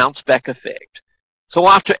about the bounce back effect. So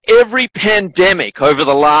after every pandemic over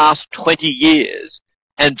the last 20 years,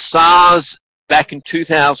 and SARS back in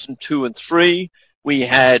 2002 and 3, we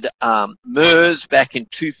had MERS back in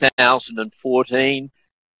 2014,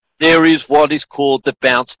 there is what is called the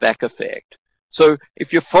bounce back effect. So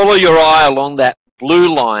if you follow your eye along that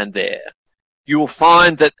blue line there, you will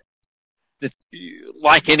find that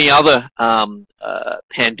like any other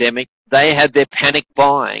pandemic, they had their panic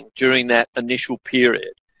buying during that initial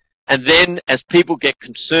period. And then as people get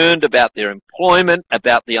concerned about their employment,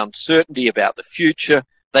 about the uncertainty about the future,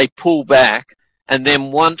 they pull back. And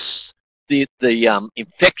then once the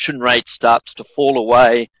infection rate starts to fall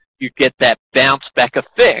away, you get that bounce back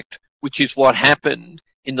effect, which is what happened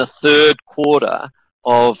in the third quarter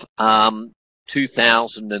of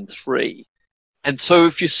 2003. And so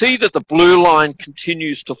if you see that the blue line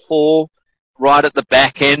continues to fall right at the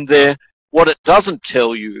back end there, what it doesn't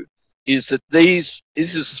tell you is that this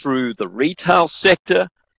is through the retail sector,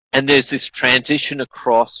 and there's this transition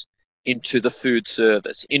across into the food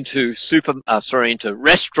service, into into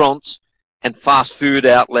restaurants and fast food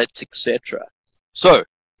outlets, etc. So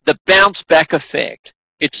the bounce back effect,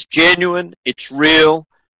 it's genuine, it's real.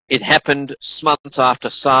 It happened months after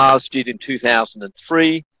SARS did in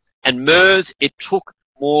 2003, and MERS, it took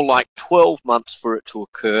more like 12 months for it to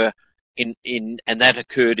occur, and that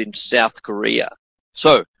occurred in South Korea.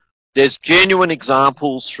 So there's genuine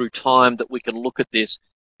examples through time that we can look at this,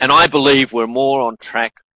 and I believe we're more on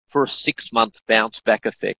track for a 6-month bounce back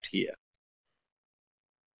effect here.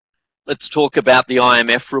 Let's talk about the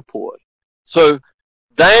IMF report. So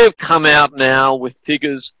they have come out now with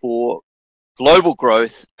figures for global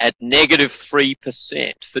growth at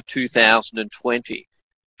 -3% for 2020.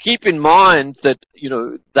 Keep in mind that,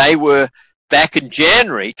 they were back in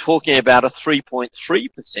January talking about a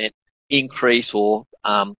 3.3% increase or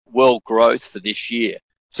world growth for this year.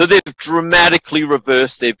 So they've dramatically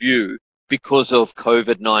reversed their view because of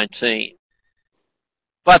COVID-19.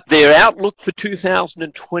 But their outlook for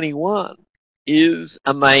 2021 is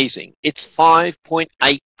amazing. It's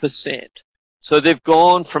 5.8%. So they've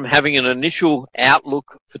gone from having an initial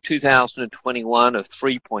outlook for 2021 of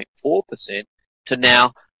 3.4% to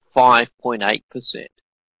now 5.8%.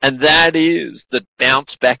 And that is the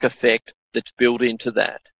bounce back effect that's built into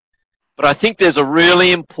that. But I think there's a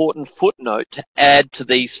really important footnote to add to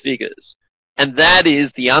these figures, and that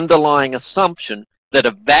is the underlying assumption that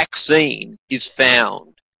a vaccine is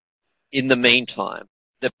found in the meantime,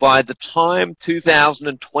 that by the time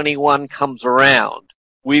 2021 comes around,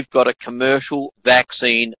 we've got a commercial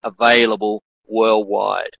vaccine available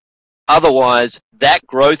worldwide. Otherwise, that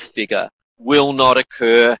growth figure will not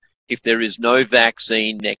occur if there is no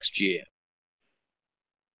vaccine next year.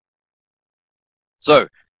 So,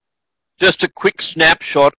 just a quick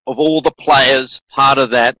snapshot of all the players part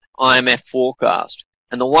of that IMF forecast.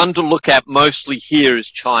 And the one to look at mostly here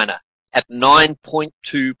is China at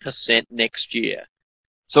 9.2% next year.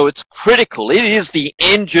 So it's critical. It is the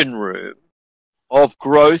engine room of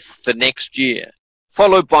growth for next year,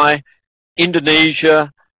 followed by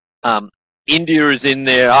Indonesia, India is in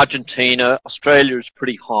there, Argentina, Australia is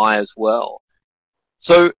pretty high as well.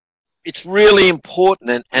 So it's really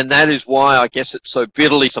important, and that is why I guess it's so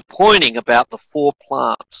bitterly disappointing about the 4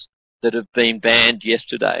 plants that have been banned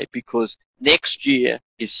yesterday, because next year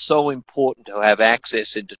is so important to have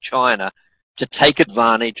access into China to take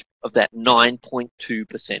advantage of that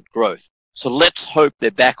 9.2% growth. So let's hope they're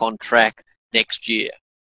back on track next year.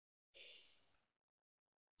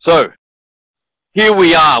 So here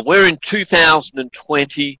we are. We're in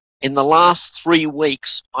 2020. In the last 3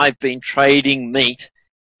 weeks, I've been trading meat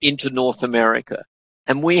into North America.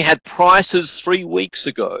 And we had prices 3 weeks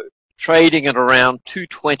ago trading at around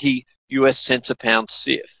 220 US cents a pound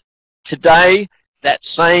CIF. Today, that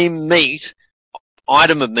same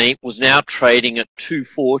item of meat was now trading at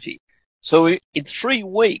 240. So in 3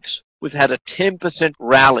 weeks, we've had a 10%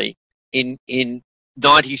 rally in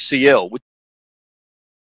 90 CL, which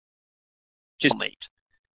is meat.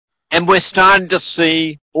 And we're starting to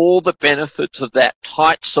see all the benefits of that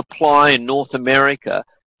tight supply in North America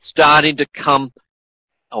starting to come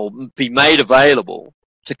or be made available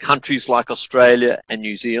to countries like Australia and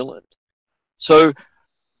New Zealand. So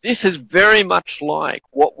this is very much like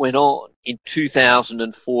what went on in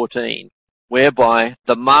 2014, whereby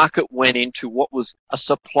the market went into what was a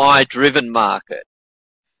supply-driven market.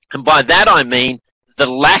 And by that I mean the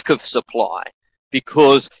lack of supply,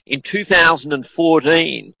 because in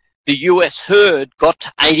 2014, the US herd got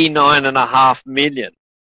to 89.5 million,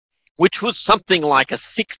 which was something like a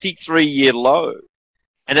 63-year low.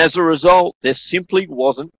 And as a result, there simply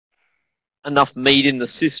wasn't enough meat in the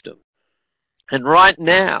system. And right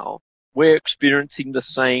now, we're experiencing the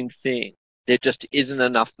same thing. There just isn't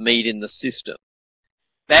enough meat in the system.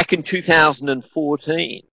 Back in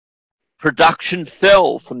 2014, production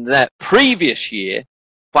fell from that previous year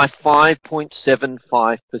by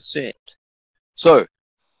 5.75%. So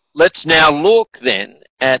let's now look then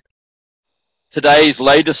at today's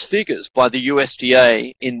latest figures by the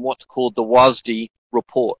USDA in what's called the WASDE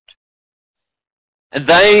report. And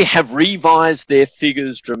they have revised their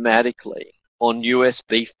figures dramatically on US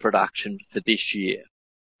beef production for this year.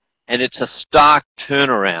 And it's a stark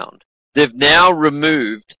turnaround. They've now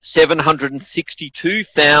removed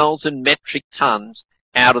 762,000 metric tons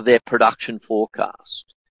out of their production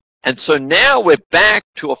forecast. And so now we're back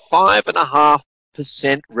to a 5.5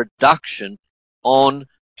 reduction on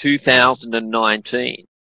 2019.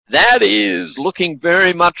 That is looking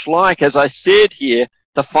very much like, as I said here,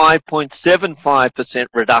 the 5.75%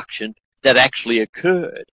 reduction that actually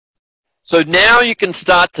occurred. So now you can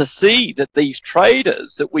start to see that these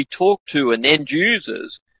traders that we talk to and end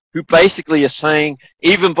users who basically are saying,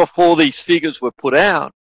 even before these figures were put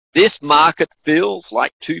out, this market feels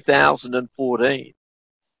like 2014.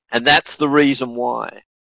 And that's the reason why.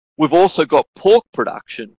 We've also got pork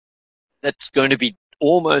production that's going to be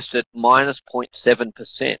almost at minus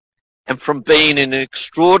 0.7%. And from being in an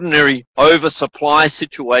extraordinary oversupply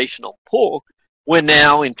situation on pork, we're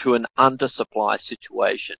now into an undersupply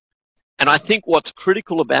situation. And I think what's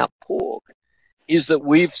critical about pork is that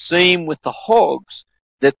we've seen with the hogs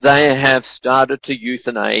that they have started to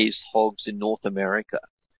euthanize hogs in North America.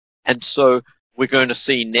 And so we're going to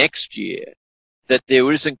see next year that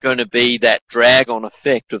there isn't going to be that drag-on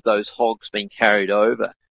effect of those hogs being carried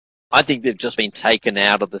over. I think they've just been taken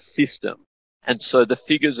out of the system. And so the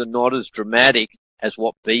figures are not as dramatic as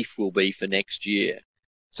what beef will be for next year.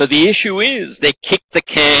 So the issue is they kicked the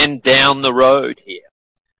can down the road here.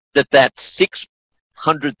 That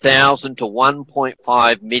 600,000 to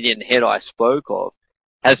 1.5 million head I spoke of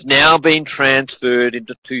has now been transferred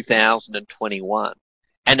into 2021.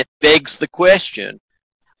 And it begs the question,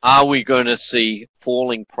 are we going to see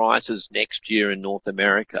falling prices next year in North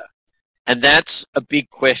America? And that's a big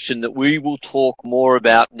question that we will talk more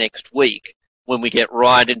about next week when we get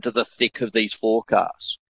right into the thick of these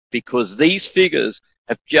forecasts, because these figures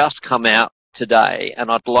have just come out today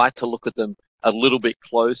and I'd like to look at them a little bit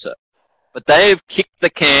closer. But they have kicked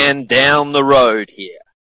the can down the road here.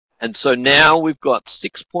 And so now we've got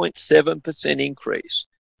 6.7% increase.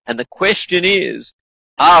 And the question is,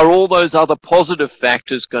 are all those other positive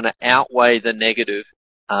factors going to outweigh the negative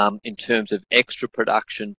in terms of extra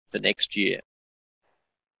production for next year?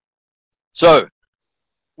 So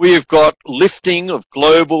we've got lifting of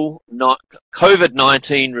global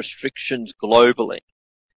COVID-19 restrictions globally.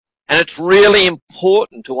 And it's really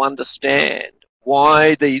important to understand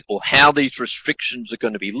why these or how these restrictions are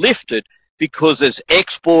going to be lifted, because as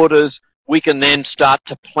exporters, we can then start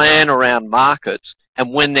to plan around markets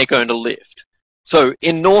and when they're going to lift. So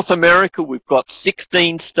in North America, we've got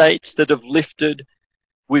 16 states that have lifted.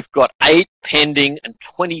 We've got 8 pending and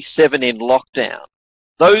 27 in lockdown.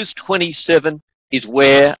 Those 27 is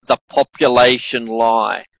where the population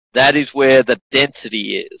lie. That is where the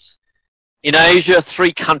density is. In Asia,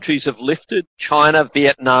 3 countries have lifted: China,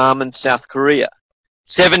 Vietnam, and South Korea.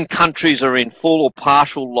 7 countries are in full or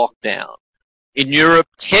partial lockdown. In Europe,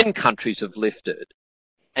 10 countries have lifted.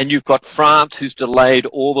 And you've got France, who's delayed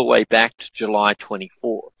all the way back to July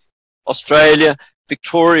 24th. Australia,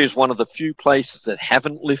 Victoria is one of the few places that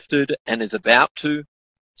haven't lifted and is about to.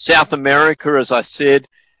 South America, as I said,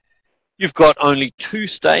 you've got only 2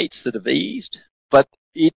 states that have eased, but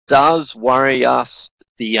it does worry us,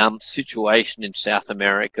 the situation in South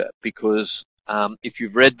America, because if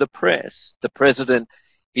you've read the press, the president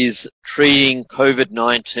is treating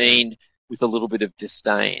COVID-19 with a little bit of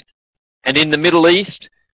disdain. And in the Middle East,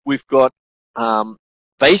 we've got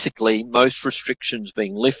basically most restrictions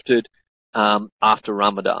being lifted after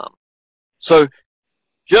Ramadan. So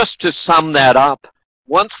just to sum that up,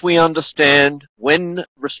 once we understand when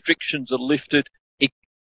restrictions are lifted, it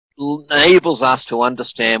enables us to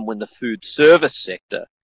understand when the food service sector,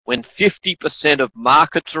 when 50% of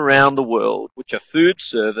markets around the world, which are food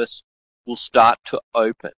service, will start to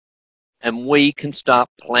open. And we can start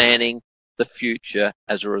planning the future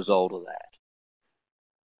as a result of that.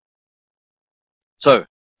 So,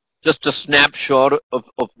 just a snapshot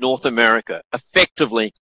of North America.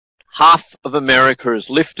 Effectively, half of America is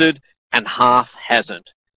lifted and half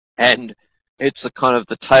hasn't. And it's a kind of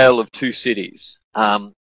the tale of 2 cities.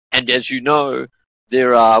 And as you know,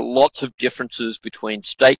 there are lots of differences between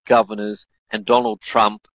state governors and Donald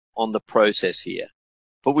Trump on the process here.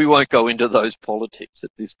 But we won't go into those politics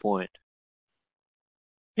at this point.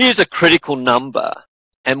 Here's a critical number.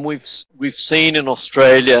 And we've seen in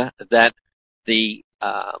Australia that the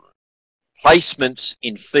placements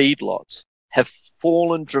in feedlots have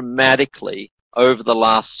fallen dramatically over the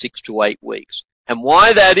last 6 to 8 weeks. And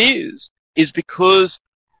why that is because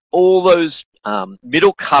all those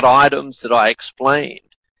middle cut items that I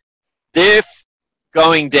explained, they're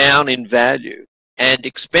going down in value. And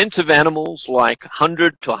expensive animals like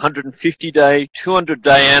 100 to 150 day, 200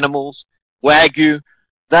 day animals, Wagyu,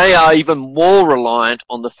 they are even more reliant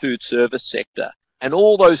on the food service sector. And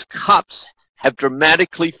all those cuts have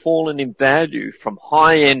dramatically fallen in value from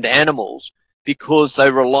high-end animals because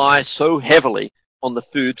they rely so heavily on the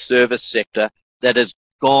food service sector that has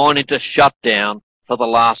gone into shutdown for the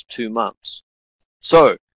last 2 months.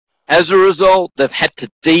 So, as a result, they've had to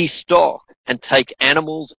destock and take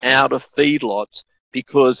animals out of feedlots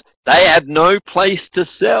because they had no place to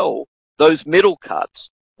sell those middle cuts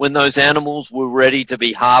when those animals were ready to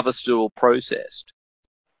be harvested or processed.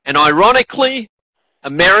 And ironically,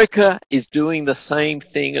 America is doing the same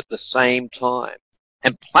thing at the same time.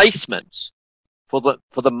 And placements for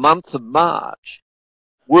the month of March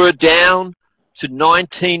were down to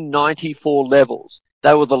 1994 levels.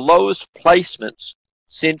 They were the lowest placements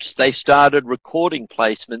since they started recording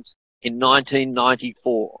placements in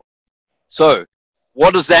 1994. So,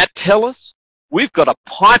 what does that tell us? We've got a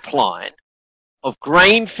pipeline of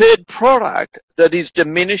grain-fed product that is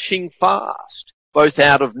diminishing fast, both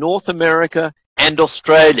out of North America and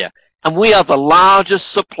Australia. And we are the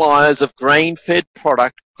largest suppliers of grain-fed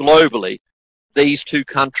product globally, these two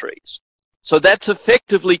countries. So that's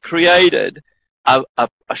effectively created a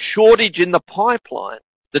shortage in the pipeline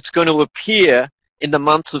that's going to appear in the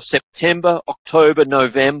months of September, October,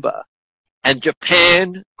 November. And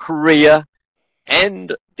Japan, Korea,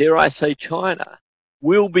 and, dare I say, China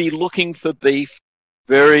will be looking for beef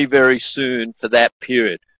very, very soon for that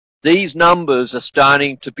period. These numbers are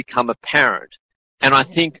starting to become apparent. And I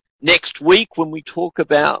think next week when we talk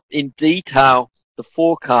about in detail the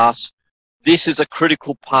forecast, this is a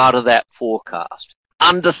critical part of that forecast.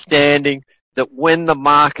 Understanding that when the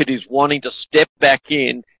market is wanting to step back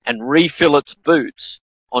in and refill its boots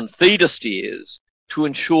on feeder steers to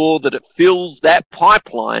ensure that it fills that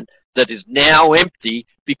pipeline that is now empty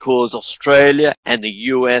because Australia and the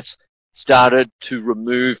US started to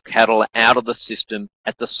remove cattle out of the system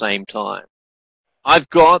at the same time. I've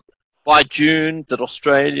got by June that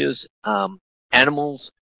Australia's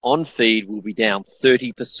animals on feed will be down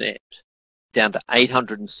 30%, down to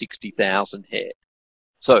 860,000 head.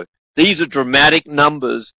 So these are dramatic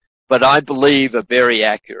numbers, but I believe are very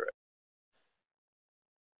accurate.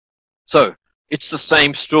 So it's the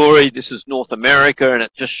same story. This is North America, and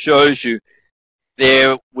it just shows you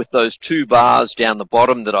there with those two bars down the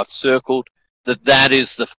bottom that I've circled, that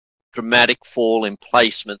is the dramatic fall in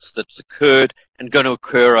placements that's occurred and going to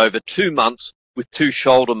occur over 2 months with 2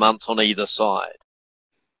 shoulder months on either side.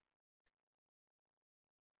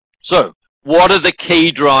 So, what are the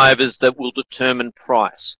key drivers that will determine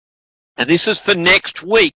price? And this is for next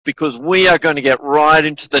week because we are going to get right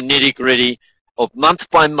into the nitty-gritty of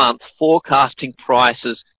month-by-month forecasting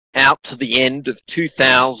prices out to the end of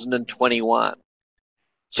 2021.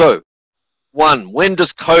 So, 1, when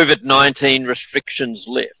does COVID-19 restrictions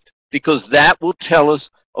lift? Because that will tell us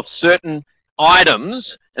of certain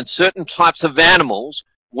items and certain types of animals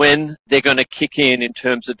when they're going to kick in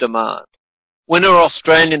terms of demand. When are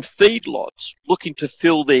Australian feedlots looking to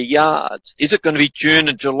fill their yards? Is it going to be June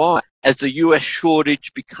and July as the US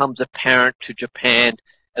shortage becomes apparent to Japan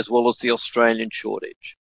as well as the Australian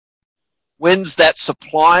shortage? When's that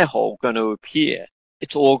supply hole going to appear?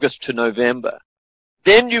 It's August to November.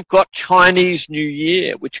 Then you've got Chinese New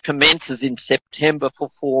Year, which commences in September for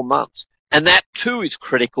 4 months. And that too is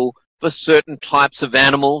critical for certain types of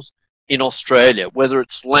animals in Australia, whether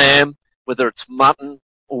it's lamb, whether it's mutton,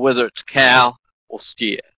 or whether it's cow or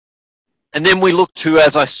steer. And then we look to,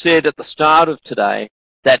 as I said at the start of today,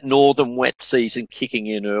 that northern wet season kicking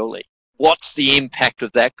in early. What's the impact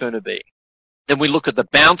of that going to be? Then we look at the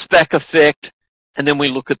bounce back effect, and then we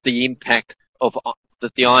look at the impact of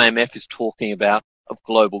that the IMF is talking about of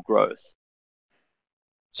global growth.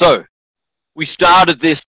 So, we started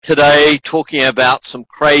this today talking about some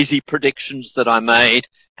crazy predictions that I made,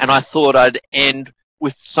 and I thought I'd end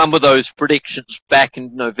with some of those predictions back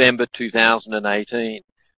in November 2018.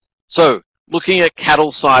 So, looking at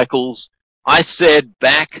cattle cycles, I said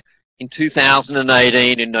back in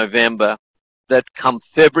 2018 in November that come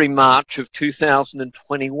February, March of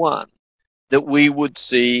 2021, that we would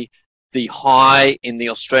see the high in the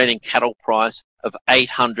Australian cattle price of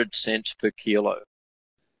 800 cents per kilo.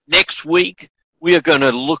 Next week, we are going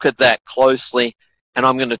to look at that closely, and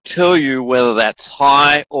I'm going to tell you whether that's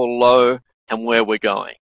high or low and where we're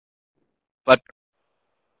going. But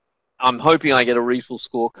I'm hoping I get a reasonable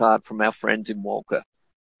scorecard from our friends in Walker.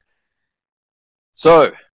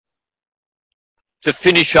 So, to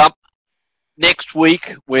finish up, next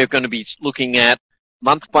week we're going to be looking at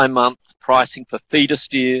month-by-month pricing for feeder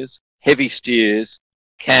steers, heavy steers,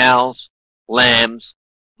 cows, lambs,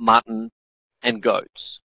 mutton, and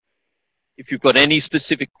goats. If you've got any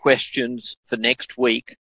specific questions for next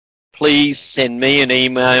week, please send me an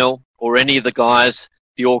email or any of the guys,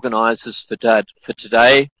 the organisers for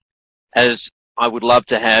today, as I would love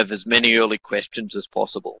to have as many early questions as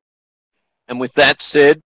possible. And with that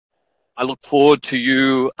said, I look forward to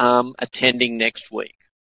you attending next week.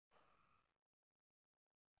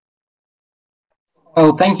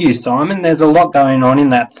 Well, thank you, Simon. There's a lot going on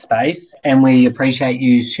in that space, and we appreciate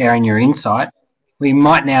you sharing your insight. We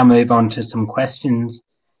might now move on to some questions,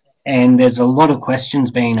 and there's a lot of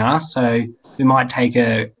questions being asked, so we might take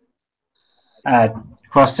a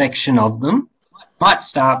cross-section of them. Might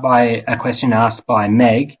start by a question asked by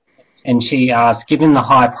Meg, and she asked, given the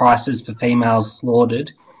high prices for females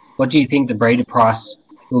slaughtered, what do you think the breeder price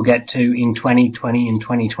will get to in 2020 and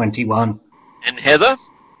 2021? And Heather,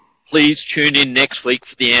 please tune in next week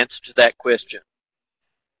for the answer to that question.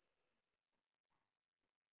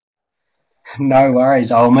 No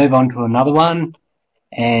worries. I'll move on to another one.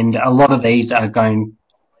 And a lot of these are going,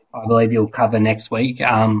 I believe you'll cover next week.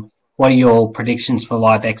 What are your predictions for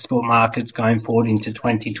live export markets going forward into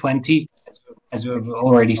 2020? As we've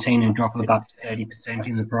already seen a drop of up to 30%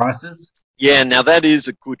 in the prices. Yeah, now that is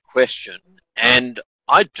a good question. And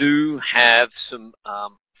I do have some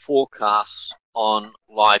forecasts on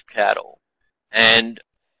live cattle. And,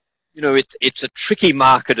 you know, it's a tricky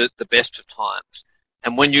market at the best of times.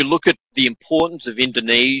 And when you look at the importance of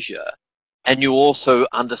Indonesia, and you also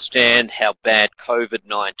understand how bad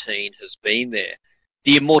COVID-19 has been there,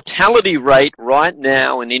 the mortality rate right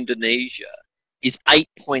now in Indonesia is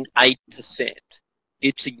 8.8%.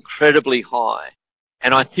 It's incredibly high.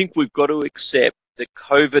 And I think we've got to accept that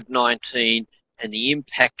COVID-19 and the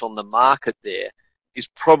impact on the market there is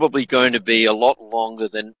probably going to be a lot longer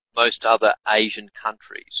than most other Asian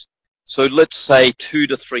countries. So let's say 2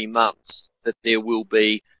 to 3 months that there will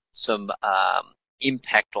be some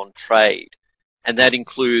impact on trade. And that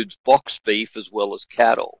includes box beef as well as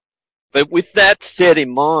cattle. But with that said in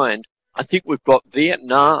mind, I think we've got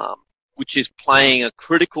Vietnam, which is playing a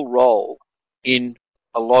critical role in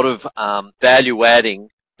a lot of value adding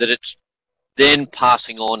that it's then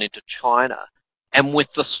passing on into China. And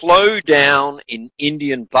with the slowdown in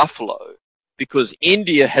Indian buffalo, because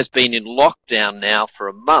India has been in lockdown now for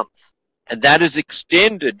a month, and that is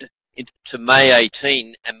extended into May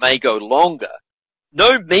 18 and may go longer,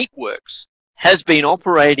 no meatworks has been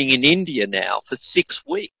operating in India now for 6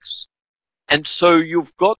 weeks. And so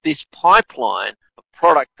you've got this pipeline of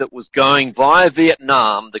product that was going via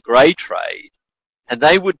Vietnam, the grey trade, and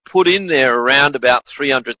they would put in there around about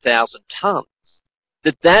 300,000 tonnes,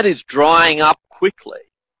 that is drying up quickly.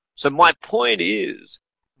 So my point is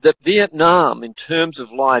that Vietnam, in terms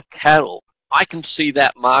of live cattle, I can see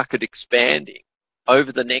that market expanding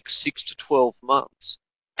over the next 6 to 12 months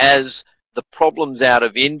as the problems out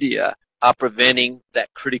of India are preventing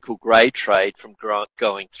that critical grey trade from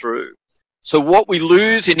going through. So what we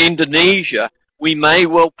lose in Indonesia, we may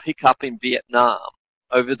well pick up in Vietnam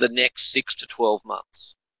over the next 6 to 12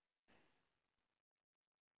 months.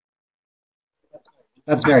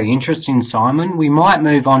 That's very interesting, Simon. We might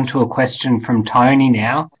move on to a question from Tony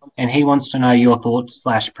now, and he wants to know your thoughts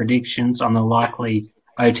 / predictions on the likely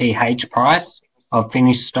OTH price of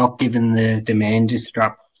finished stock given the demand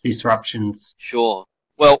disruptions. Sure.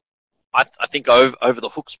 Well, I think over the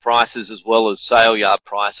hooks prices as well as sale yard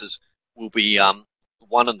prices will be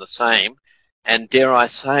one and the same. And dare I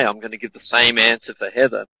say, I'm going to give the same answer for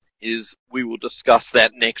Heather, is we will discuss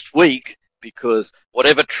that next week, because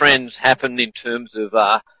whatever trends happen in terms of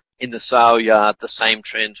in the sale yard, the same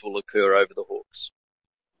trends will occur over the hooks.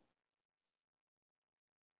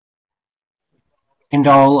 And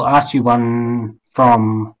I'll ask you one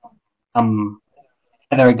from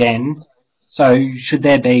Heather again. So should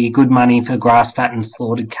there be good money for grass fat and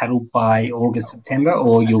slaughtered cattle by August, September,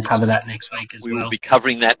 or you'll cover that next week as well? We will be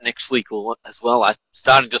covering that next week as well. I'm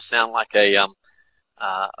starting to sound like a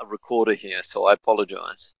recorder here, so I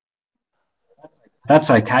apologise. That's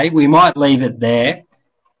okay. We might leave it there,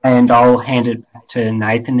 and I'll hand it back to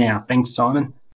Nathan now. Thanks, Simon.